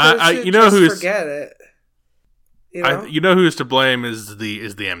we supposed to forget it? You know who's to blame is the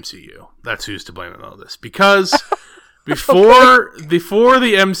MCU. That's who's to blame in all this, because before the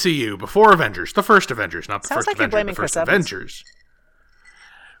MCU, before Avengers, the first Avengers, not the Sounds first like you're Avengers, blaming the first Chris Evans. Avengers.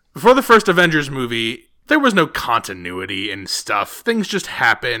 Before the first Avengers movie, there was no continuity in stuff. Things just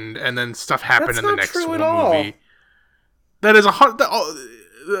happened, and then stuff happened in the next movie. That is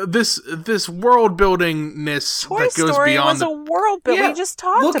this world buildingness Toy that goes Story beyond was a world building. We just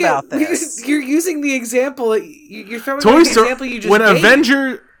talked about this. You're using the example. You're throwing Toy the Story. example you just When gave.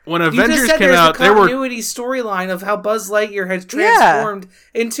 Avengers came out, there were continuity storyline of how Buzz Lightyear has transformed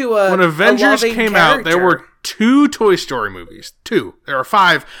into a. When Avengers came out, there were 2 Toy Story movies. 2. There are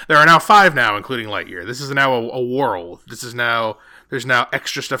 5. There are now 5 now, including Lightyear. This is now a world. There's now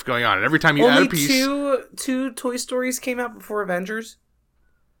extra stuff going on, and every time you add a piece, two Toy Stories came out before Avengers.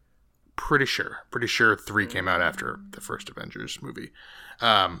 Pretty sure 3 came out after the first Avengers movie,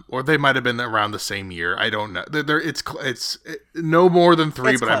 or they might have been around the same year. I don't know. It's no more than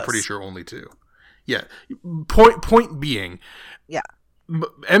 3, but I'm pretty sure only 2. Yeah. Point being, yeah.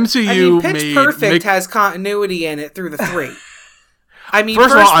 MCU Pitch Perfect has continuity in it through the 3. I mean,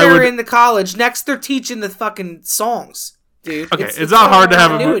 First first of all, they're in the college, next they're teaching the fucking songs, dude. Okay, it's not hard to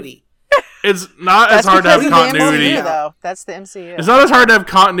have continuity. It's not as hard to have continuity. Though. That's the MCU. It's not as hard to have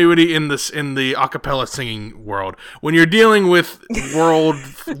continuity in the a cappella singing world when you're dealing with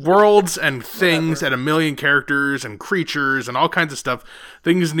worlds and things and a million characters and creatures and all kinds of stuff.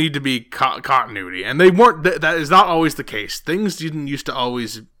 Things need to be continuity, and they weren't. That is not always the case. Things didn't used to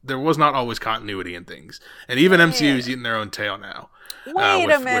always. There was not always continuity in things, and even MCU is eating their own tail now.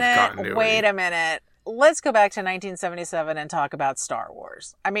 Wait a minute. Let's go back to 1977 and talk about Star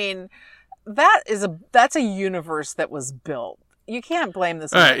Wars. I mean, that's a universe that was built. You can't blame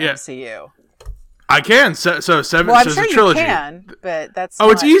this on the MCU. I can. So seven. Well, I'm so sure it's a trilogy. you can, but that's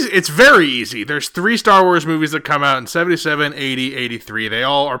It's easy. It's very easy. There's 3 Star Wars movies that come out in 77, 80, 83. They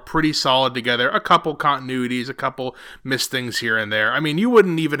all are pretty solid together. A couple continuities, a couple missed things here and there. I mean, you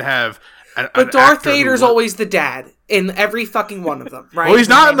wouldn't even have But Darth Vader's always the dad in every fucking one of them, right? Well, he's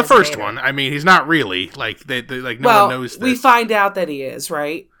not in the first one. I mean, he's not really. Like, they like, no one knows this. We find out that he is,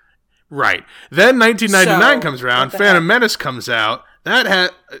 right? Right. Then 1999 comes around, Phantom Menace comes out.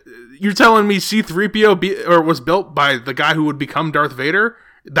 You're telling me C-3PO was built by the guy who would become Darth Vader?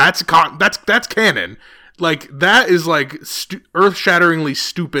 That's canon. Like, that is like earth-shatteringly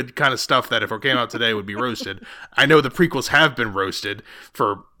stupid kind of stuff that if it came out today would be roasted. I know the prequels have been roasted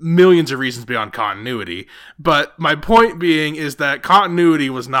for millions of reasons beyond continuity, but my point being is that continuity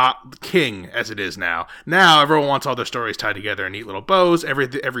was not king as it is now. Now everyone wants all their stories tied together in neat little bows,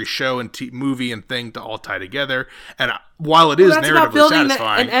 every show and movie and thing to all tie together, and while it is narratively about building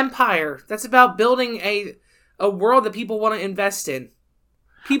satisfying... an empire. That's about building a world that people want to invest in.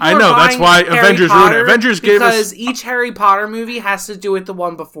 I know, that's why Avengers ruined it. Avengers gave us... Because each Harry Potter movie has to do with the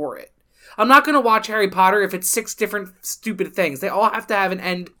one before it. I'm not going to watch Harry Potter if it's 6 different stupid things. They all have to have an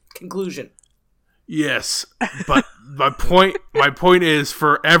end conclusion. Yes, but my point is,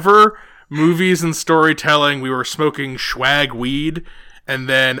 forever, movies and storytelling, we were smoking swag weed, and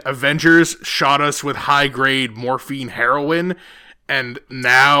then Avengers shot us with high-grade morphine heroin, and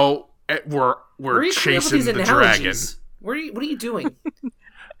now we're chasing the dragon. What are you doing?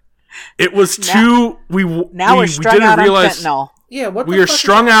 It was too. We're strung out on fentanyl. Yeah, what we are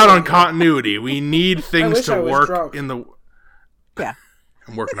strung out on continuity. We need things to work in the. Yeah,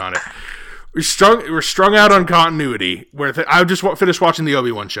 I'm working on it. We're strung out on continuity. I just finished watching the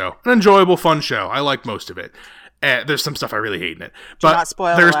Obi-Wan show. An enjoyable, fun show. I like most of it. There's some stuff I really hate in it, but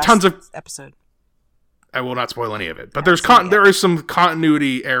there's tons of episode. I will not spoil any of it, but there is some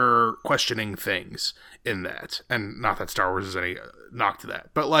continuity error questioning things in that, and not that Star Wars is any knock to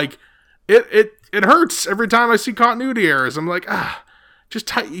that, but like it hurts every time I see continuity errors. I'm like,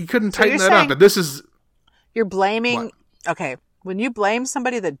 you couldn't tighten that up. And this is you're blaming. What? Okay, when you blame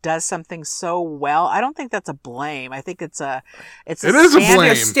somebody that does something so well, I don't think that's a blame. I think it is a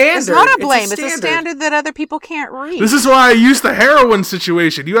blame. It's not a blame. It's a standard that other people can't reach. This is why I use the heroin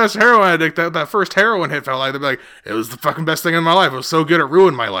situation. You ask a heroin addict that first heroin hit felt like, they'd be like, it was the fucking best thing in my life. It was so good it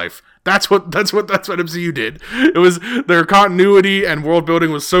ruined my life. That's what MCU did. It was their continuity and world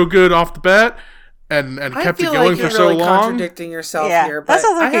building was so good off the bat and kept it going for so long. Contradicting yourself here, but that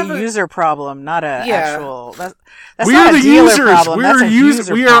sounds like a user problem, not a actual. That's we not are a the dealer users. problem. We That's are a users.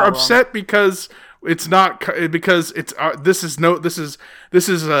 user We problem. are upset because it's not because it's this is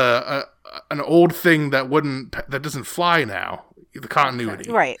an old thing that doesn't fly now. The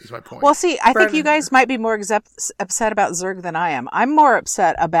continuity, right? Is my point. Well, see, I think you guys might be more upset about Zurg than I am. I'm more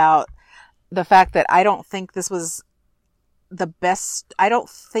upset about the fact that I don't think this was the best. I don't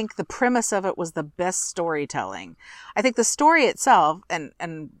think the premise of it was the best storytelling. I think the story itself, and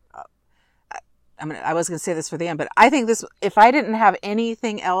I was going to say this for the end, but I think this. If I didn't have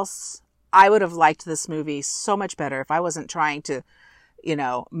anything else, I would have liked this movie so much better if I wasn't trying to,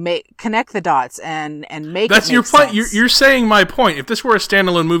 connect the dots and make that's it your point. sense. You're saying my point. If this were a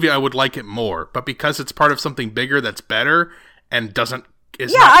standalone movie, I would like it more. But because it's part of something bigger that's better and is not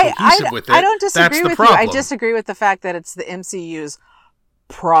cohesive with it, I don't disagree that's the with problem. you. I disagree with the fact that it's the MCU's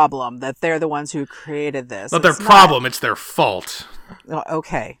problem that they're the ones who created this. Not their problem; it's their fault.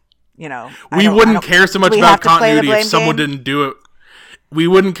 Okay, we wouldn't care so much about continuity if someone didn't do it. We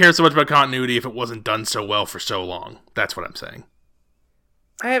wouldn't care so much about continuity if it wasn't done so well for so long. That's what I'm saying.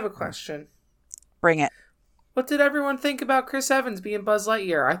 I have a question. Bring it. What did everyone think about Chris Evans being Buzz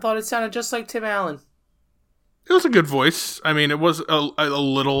Lightyear? I thought it sounded just like Tim Allen. It was a good voice. I mean, it was a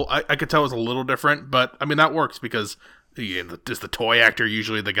little... I could tell it was a little different, but, I mean, that works because... is the toy actor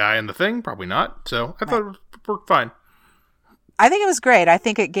usually the guy in the thing? Probably not. So, I thought it worked fine. I think it was great. I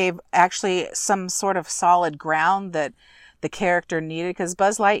think it gave actually some sort of solid ground that the character needed, because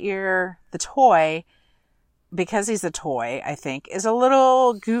Buzz Lightyear, the toy... because he's a toy, I think, is a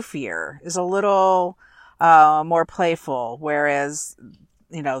little goofier, is a little more playful, whereas,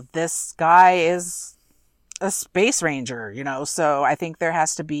 this guy is a space ranger, so I think there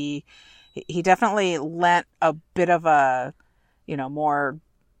has to be, he definitely lent a bit of a, more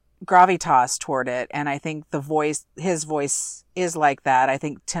gravitas toward it, and I think his voice is like that. I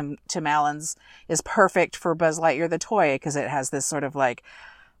think Tim Allen's is perfect for Buzz Lightyear the toy, because it has this sort of like,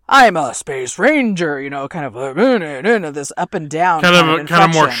 I'm a space ranger, kind of this up and down kind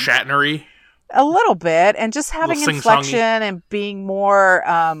of more Shatnery. A little bit, and just having inflection and being more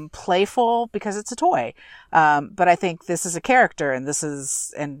playful because it's a toy. But I think this is a character, and this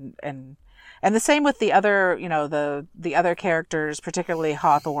is and And the same with the other, the other characters, particularly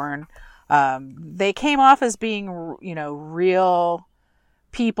Hawthorne. They came off as being, real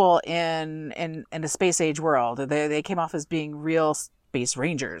people in a space age world. They came off as being real space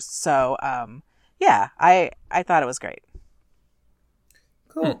rangers. So, I thought it was great.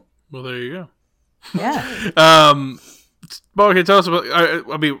 Cool. Well, there you go. Yeah. Well, okay, tell us about.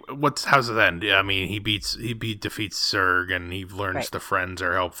 I mean, how's it end? Yeah, I mean, he defeats Zurg, and he learns the friends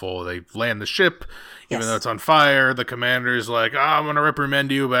are helpful. They land the ship, even though it's on fire. The commander's like, I'm gonna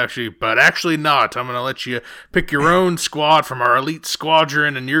reprimand you, but actually not. I'm gonna let you pick your own squad from our elite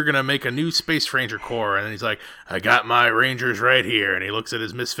squadron, and you're gonna make a new Space Ranger Corps. And then he's like, I got my Rangers right here. And he looks at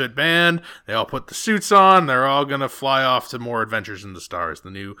his misfit band. They all put the suits on. They're all gonna fly off to more adventures in the stars.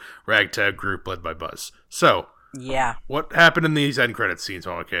 The new ragtag group led by Buzz. So. Yeah. What happened in these end credits scenes,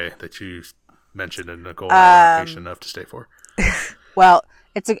 okay, that you mentioned and Nicole had patient enough to stay for? Well,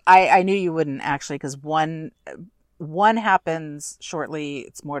 I knew you wouldn't actually, because one happens shortly.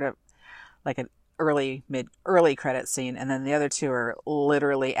 It's more to like an early credit scene, and then the other two are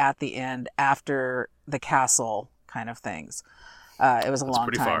literally at the end after the castle kind of things. It was a long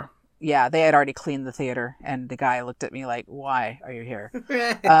pretty time. Far. Yeah, they had already cleaned the theater, and the guy looked at me like, "Why are you here?"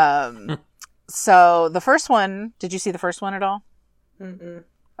 So the first one, did you see the first one at all? Mm-mm.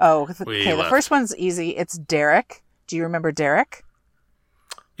 Oh, okay. The first one's easy. It's Derek. Do you remember Derek?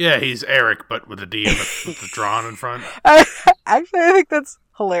 Yeah, he's Eric, but with a D with the drawn in front. Actually, I think that's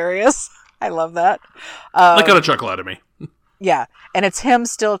hilarious. I love that. That got a chuckle out of me. Yeah, and it's him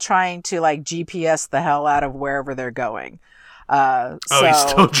still trying to like GPS the hell out of wherever they're going. He's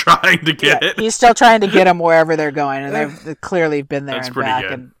still trying to get it. He's still trying to get them wherever they're going, and they've clearly been there and back,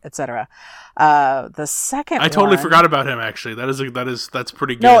 good. And etc. The second, I totally forgot about him. Actually, that's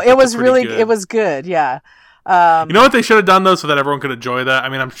pretty good. No, it was really good. It was good. Yeah. You know what they should have done though, so that everyone could enjoy that. I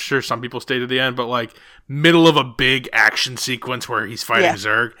mean, I'm sure some people stayed to the end, but like middle of a big action sequence where he's fighting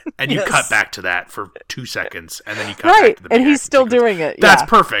Zurg, and you cut back to that for 2 seconds, and then you cut back to the big and he's still sequence. doing it. That's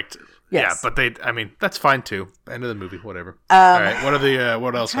perfect. Yes. Yeah, but that's fine too. End of the movie, whatever. All right, what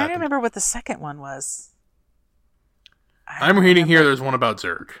else I'm trying happened? to remember what the second one was. I'm reading here. There's one about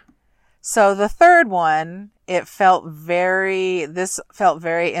Zurg. So the third one, it felt very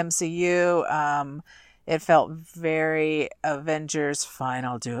MCU. It felt very Avengers, fine,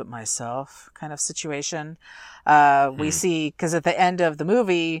 I'll do it myself kind of situation. We see, because at the end of the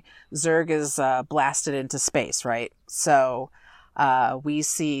movie, Zurg is blasted into space, right? So we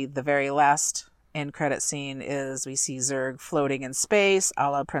see the very last end credit scene is we see Zurg floating in space, a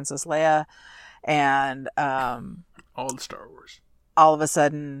la Princess Leia, and all the Star Wars. All of a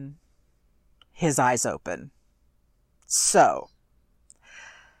sudden, his eyes open. So,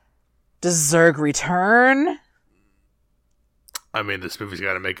 does Zurg return? I mean, this movie's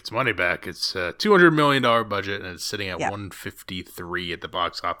got to make its money back. It's a $200 million budget, and it's sitting at 153 at the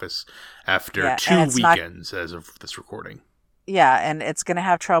box office after 2 weekends as of this recording. Yeah, and it's going to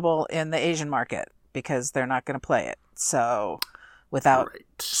have trouble in the Asian market because they're not going to play it. So, without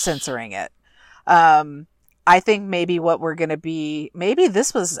censoring it. I think maybe what we're going to be... Maybe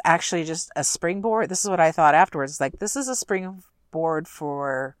this was actually just a springboard. This is what I thought afterwards. Like, this is a springboard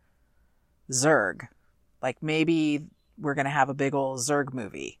for Zurg. Like, maybe we're going to have a big old Zurg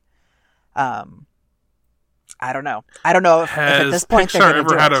movie. I don't know. I don't know if at this point they're going to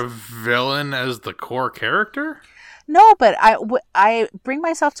do it. Has Pixar ever had a villain as the core character? No, but I bring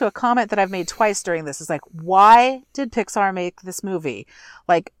myself to a comment that I've made twice during this. Is like, why did Pixar make this movie?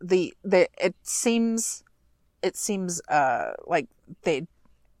 Like it seems like they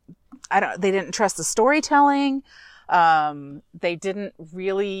didn't trust the storytelling. They didn't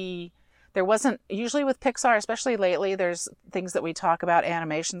really. There wasn't, usually with Pixar, especially lately, there's things that we talk about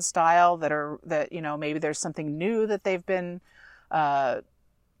animation style that maybe there's something new that they've been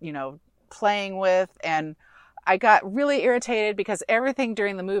playing with, and I got really irritated because everything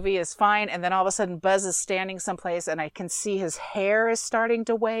during the movie is fine, and then all of a sudden Buzz is standing someplace and I can see his hair is starting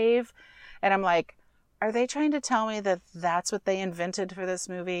to wave, and I'm like, are they trying to tell me that that's what they invented for this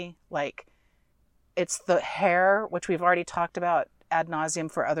movie? Like, it's the hair, which we've already talked about ad nauseum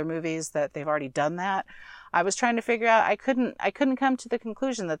for other movies, that they've already done that. I was trying to figure out, I couldn't come to the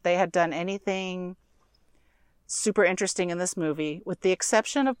conclusion that they had done anything super interesting in this movie, with the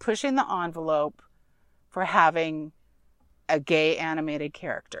exception of pushing the envelope for having a gay animated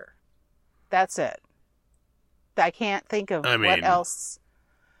character. That's it. I can't think of what else.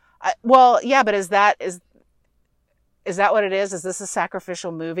 But is that what it is? Is this a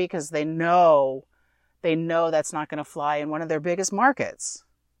sacrificial movie? Because they know that's not going to fly in one of their biggest markets.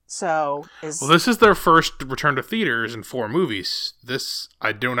 So well, this is their first return to theaters in 4 movies.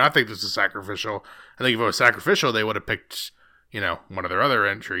 I do not think this is sacrificial. I think if it was sacrificial, they would have picked, one of their other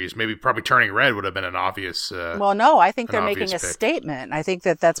entries. Maybe probably Turning Red would have been an obvious. Well, no, I think they're making a pick. statement. I think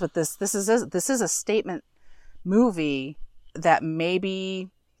that's what this is. This is a statement movie that maybe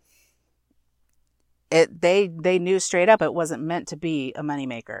they knew straight up it wasn't meant to be a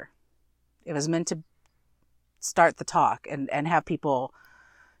moneymaker. It was meant to start the talk and have people.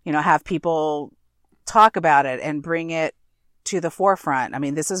 Have people talk about it and bring it to the forefront. I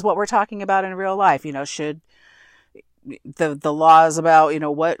mean, this is what we're talking about in real life. Should the laws about,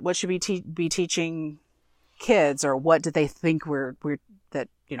 what should we be teaching kids, or what do they think that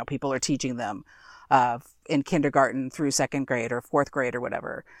people are teaching them in kindergarten through 2nd grade or 4th grade or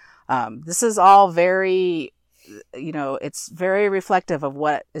whatever. This is all very, it's very reflective of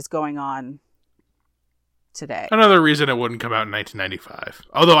what is going on today. Another reason it wouldn't come out in 1995.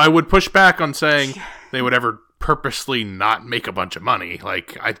 Although I would push back on saying they would ever purposely not make a bunch of money.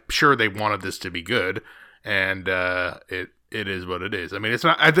 Like, I'm sure they wanted this to be good, and it is what it is. I mean, it's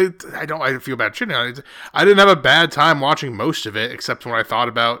not. I feel bad shitting on it. I didn't have a bad time watching most of it, except when I thought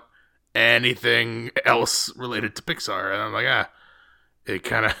about anything else related to Pixar, and I'm like, it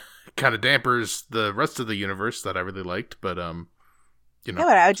kind of dampers the rest of the universe that I really liked. But Yeah,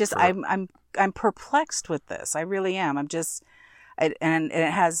 but I'm perplexed with this. I really am. And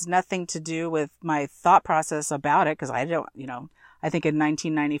it has nothing to do with my thought process about it, because I don't, I think in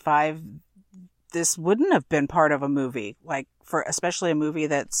 1995, this wouldn't have been part of a movie, like especially a movie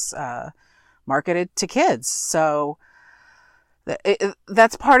that's marketed to kids. So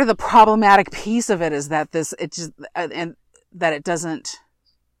that's part of the problematic piece of it, is that it's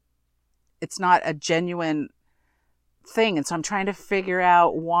not a genuine thing. And so I'm trying to figure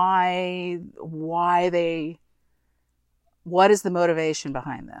out what is the motivation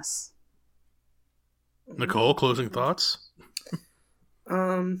behind this? Nicole, closing thoughts?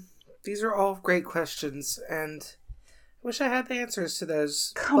 These are all great questions, and I wish I had the answers to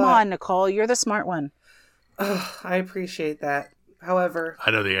those. Come on, Nicole, you're the smart one. I appreciate that. However, I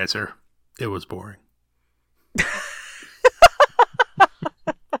know the answer. It was boring.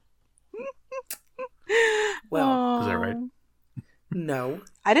 Well, is that right? No.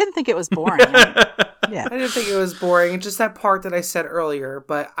 I didn't think it was boring. Yeah. I didn't think it was boring. Just that part that I said earlier,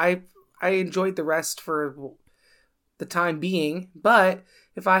 but I enjoyed the rest for the time being. But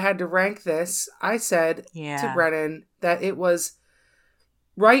if I had to rank this, I said to Brennan that it was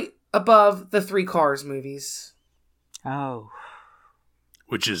right above the 3 Cars movies. Oh.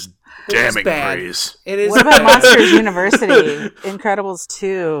 Which is damning praise. It is. What about Monsters University? Incredibles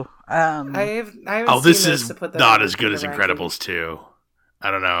 2. I haven't this seen is to put that not in as good as the Incredibles 2.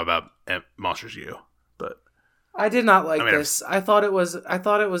 I don't know about Monsters U, but I did not like this. I thought it was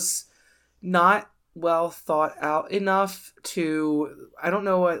not well thought out enough to. I don't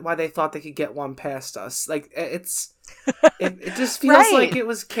know why they thought they could get one past us. Like it just feels Right. like it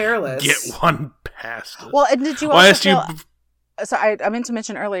was careless. Get one past us. Well, and did you Well, I asked also you. So I meant to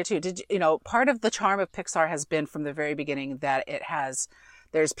mention earlier too, part of the charm of Pixar has been from the very beginning that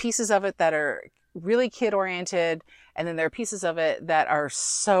there's pieces of it that are really kid oriented, and then there are pieces of it that are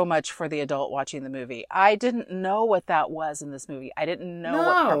so much for the adult watching the movie. I didn't know what that was in this movie. I didn't know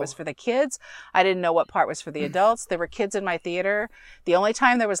what part was for the kids. I didn't know what part was for the adults. There were kids in my theater. The only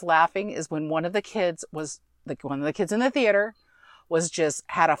time there was laughing is when one of the kids in the theater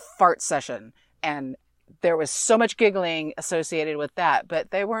had a fart session, and there was so much giggling associated with that,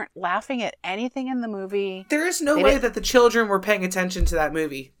 but they weren't laughing at anything in the movie. There is no way that the children were paying attention to that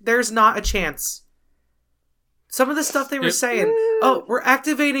movie. There's not a chance. Some of the stuff they were saying, we're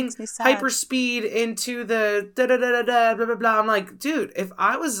activating hyperspeed into the da-da-da-da-da, blah, blah, blah. I'm like, dude, if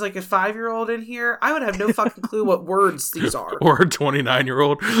I was like a 5-year-old in here, I would have no fucking clue what words these are. Or a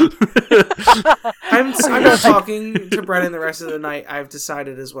 29-year-old. I'm not talking to Brennan the rest of the night, I've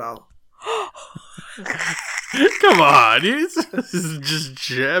decided as well. Come on, he's just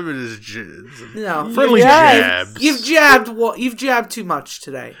jabbing his jizz. No, friendly jabs. You've jabbed too much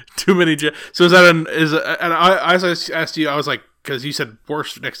today. Too many jabs. So is that and as I asked you, I was like, because you said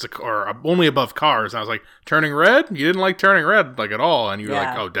worst next to or only above Cars, and I was like, Turning Red. You didn't like Turning Red like at all, and you were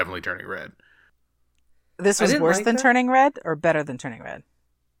like, oh, definitely Turning Red. This was worse than Turning Red or better than Turning Red?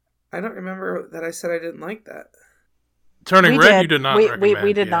 I don't remember that I said I didn't like that. Turning Red, you did not recommend.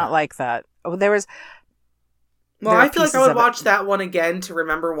 We did not like that. There was. Well, I feel like I would watch that one again to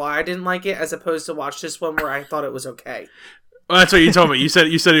remember why I didn't like it, as opposed to watch this one where I thought it was okay. Well, that's what you told me. You said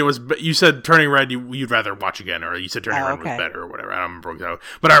it was. You said Turning Red. You'd rather watch again, or you said Turning Red was better, or whatever. I don't remember exactly.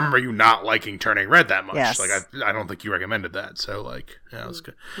 But I remember you not liking Turning Red that much. Yes. Like I don't think you recommended that. So like, yeah, it was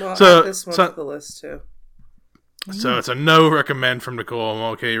good. Well, so add this one to the list too. So it's a no recommend from Nicole.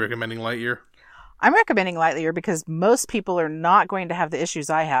 I'm okay recommending Lightyear. I'm recommending Lightyear because most people are not going to have the issues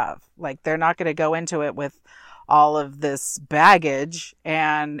I have. Like, they're not going to go into it with all of this baggage,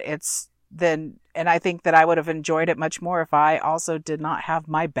 and I think that I would have enjoyed it much more if I also did not have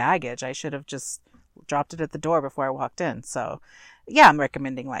my baggage. I should have just dropped it at the door before I walked in. So, yeah, I'm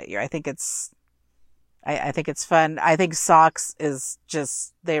recommending Lightyear. I think it's fun. I think Socks is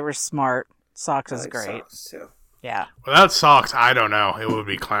just, they were smart. Socks is great. Socks too. Yeah. Without Socks, I don't know. It would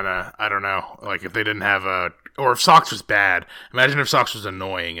be kind of, I don't know. Like if they didn't have or if Socks was bad. Imagine if Socks was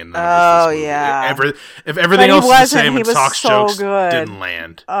annoying and then yeah. If everything else was the same and Socks so jokes good. didn't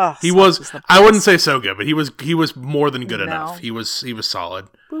land. Oh, he was. I wouldn't say so good, but he was more than good enough. He was solid.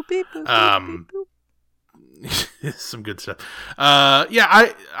 Boop, beep, boop, boop, boop. Some good stuff. Yeah,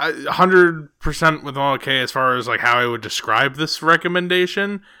 I 100% with all okay as far as like how I would describe this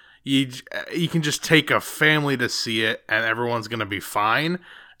recommendation. You can just take a family to see it and everyone's gonna be fine.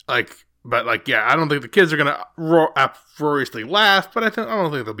 But yeah, I don't think the kids are gonna uproariously laugh, but I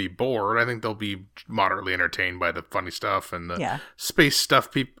don't think they'll be bored. I think they'll be moderately entertained by the funny stuff and the space stuff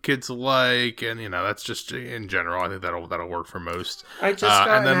kids like, and that's just in general. I think that'll work for most. I just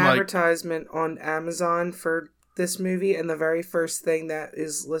got an advertisement on Amazon for this movie, and the very first thing that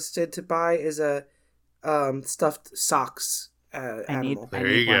is listed to buy is a stuffed socks. Animal. There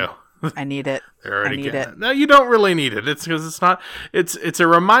you go. I need it. They're already getting it. No, you don't really need it. It's because it's not. It's a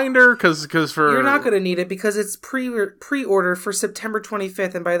reminder because you're not going to need it because it's pre-order for September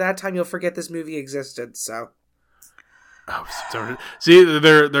 25th, and by that time you'll forget this movie existed. So. Oh, September. See,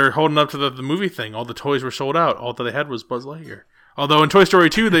 they're holding up to the movie thing. All the toys were sold out. All that they had was Buzz Lightyear. Although in Toy Story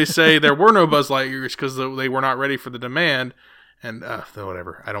 2 they say there were no Buzz Lightyears because they were not ready for the demand. And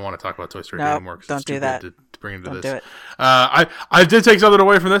whatever. I don't want to talk about Toy Story 2 anymore. Don't do that. To bring into don't this. Do it. I did take something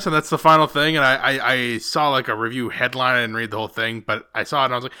away from this, and that's the final thing. And I saw like a review headline. I didn't read the whole thing, but I saw it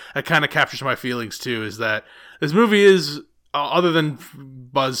and I was like, it kind of captures my feelings too. Is that this movie is other than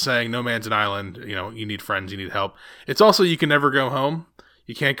Buzz saying "No man's an island," you need friends, you need help. It's also you can never go home.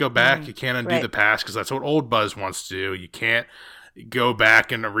 You can't go back. You can't undo the past because that's what old Buzz wants to do. You can't go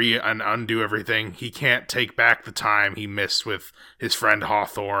back and undo everything. He can't take back the time he missed with his friend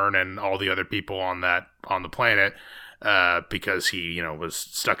Hawthorne and all the other people on the planet because he was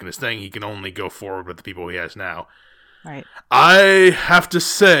stuck in his thing. He can only go forward with the people he has now. Right. I have to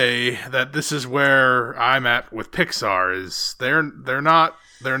say that this is where I'm at with Pixar. Is they're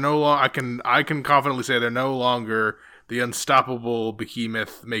no longer. I can confidently say they're no longer the unstoppable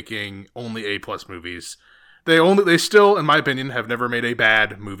behemoth making only A+ movies. They still, in my opinion, have never made a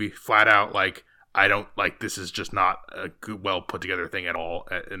bad movie. Flat out, I don't this is just not a good, well put together thing at all,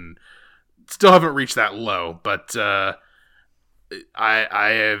 and still haven't reached that low. But I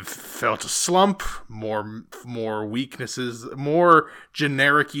have felt a slump, more weaknesses, more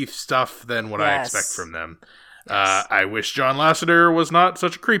generic-y stuff than what I expect from them. Yes. I wish John Lasseter was not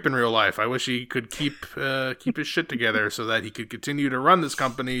such a creep in real life. I wish he could keep his shit together so that he could continue to run this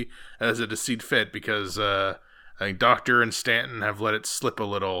company as it has seen fit, because I think Doctor and Stanton have let it slip a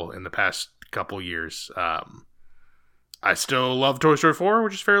little in the past couple years. I still love Toy Story 4,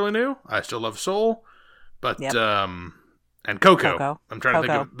 which is fairly new. I still love Soul, but and Coco. I'm trying to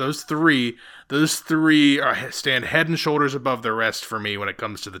think of those three. Those three stand head and shoulders above the rest for me when it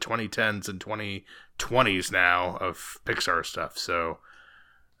comes to the 2010s and 2020s now of Pixar stuff. So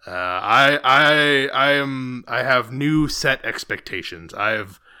I have new set expectations.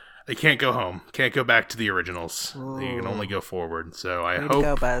 I can't go home. Can't go back to the originals. Ooh. You can only go forward. So I hope.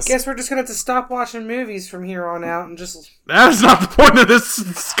 Go, guess we're just gonna have to stop watching movies from here on out and just. That's not the point of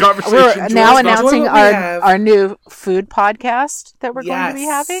this conversation. We're now announcing our new food podcast that we're going to be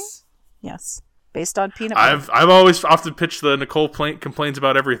having. Yes, based on peanut butter. I've always often pitched the Nicole Complains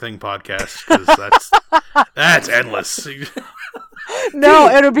About Everything podcast because that's endless. No,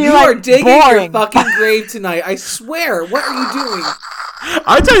 it'll be you like are digging boring. Your fucking grave tonight. I swear. What are you doing?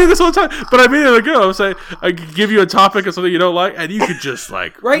 I tell you this all the time, but I mean it go. I'm saying I could give you a topic of something you don't like, and you could just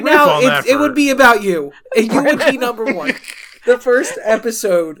right now. It would be about you, and you would be number one. The first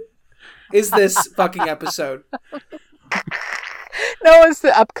episode is this fucking episode. No, it's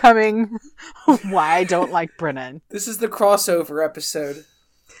the upcoming Why I Don't Like Brennan. This is the crossover episode.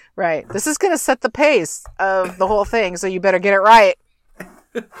 Right. This is going to set the pace of the whole thing, so you better get it right.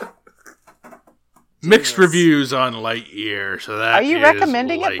 Mixed reviews on Lightyear, so that are you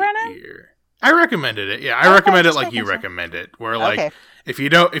recommending Lightyear. it, Brennan? I recommended it. Yeah, I recommend it like you recommend it. Where like if you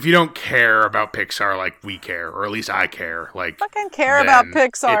don't care about Pixar like we care, or at least I care. Like fucking care about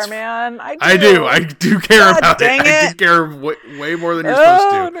Pixar, man. I do care about it. I do care way more than you're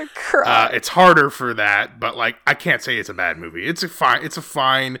supposed to. It's harder for that, but like I can't say it's a bad movie. It's a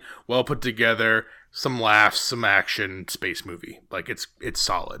fine, well put together, some laughs, some action space movie. Like it's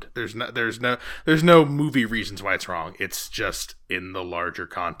solid. There's no movie reasons why it's wrong. It's just in the larger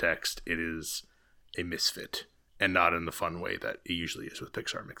context, it is a misfit, and not in the fun way that it usually is with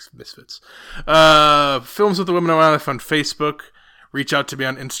Pixar misfits. Films with the Women in My Life on Facebook. Reach out to me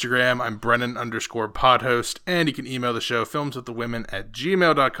on Instagram. I'm Brennan_podhost, and you can email the show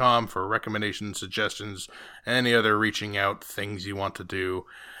filmswiththewomen@gmail.com for recommendations, suggestions, any other reaching out things you want to do.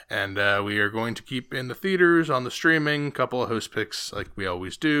 And we are going to keep in the theaters, on the streaming, couple of host picks like we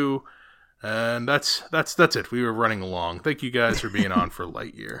always do. And that's it. We were running along. Thank you guys for being on for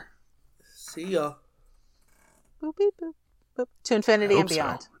Lightyear. See ya. Boop, beep, boop, boop. To infinity and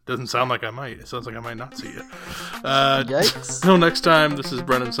beyond. So. Doesn't sound like I might. It sounds like I might not see it. Yikes. Until next time, this is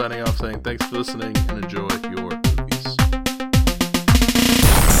Brennan signing off saying thanks for listening and enjoy your movies.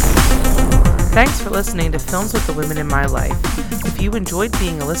 Thanks for listening to Films with the Women in My Life. If you enjoyed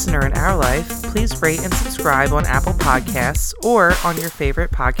being a listener in our life, please rate and subscribe on Apple Podcasts or on your favorite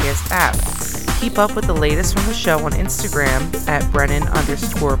podcast app. Keep up with the latest from the show on Instagram at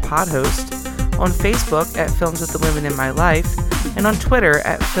Brennan_podhost, on Facebook at Films with the Women in My Life, and on Twitter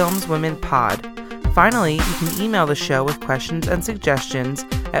at FilmsWomenPod. Finally, you can email the show with questions and suggestions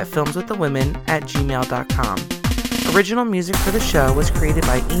at filmswiththewomen@gmail.com. Original music for the show was created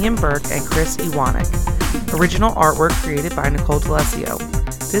by Ian Burke and Chris Iwanek. Original artwork created by Nicole D'Alessio.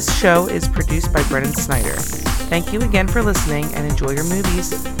 This show is produced by Brennan Snyder. Thank you again for listening and enjoy your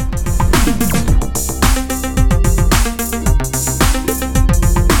movies.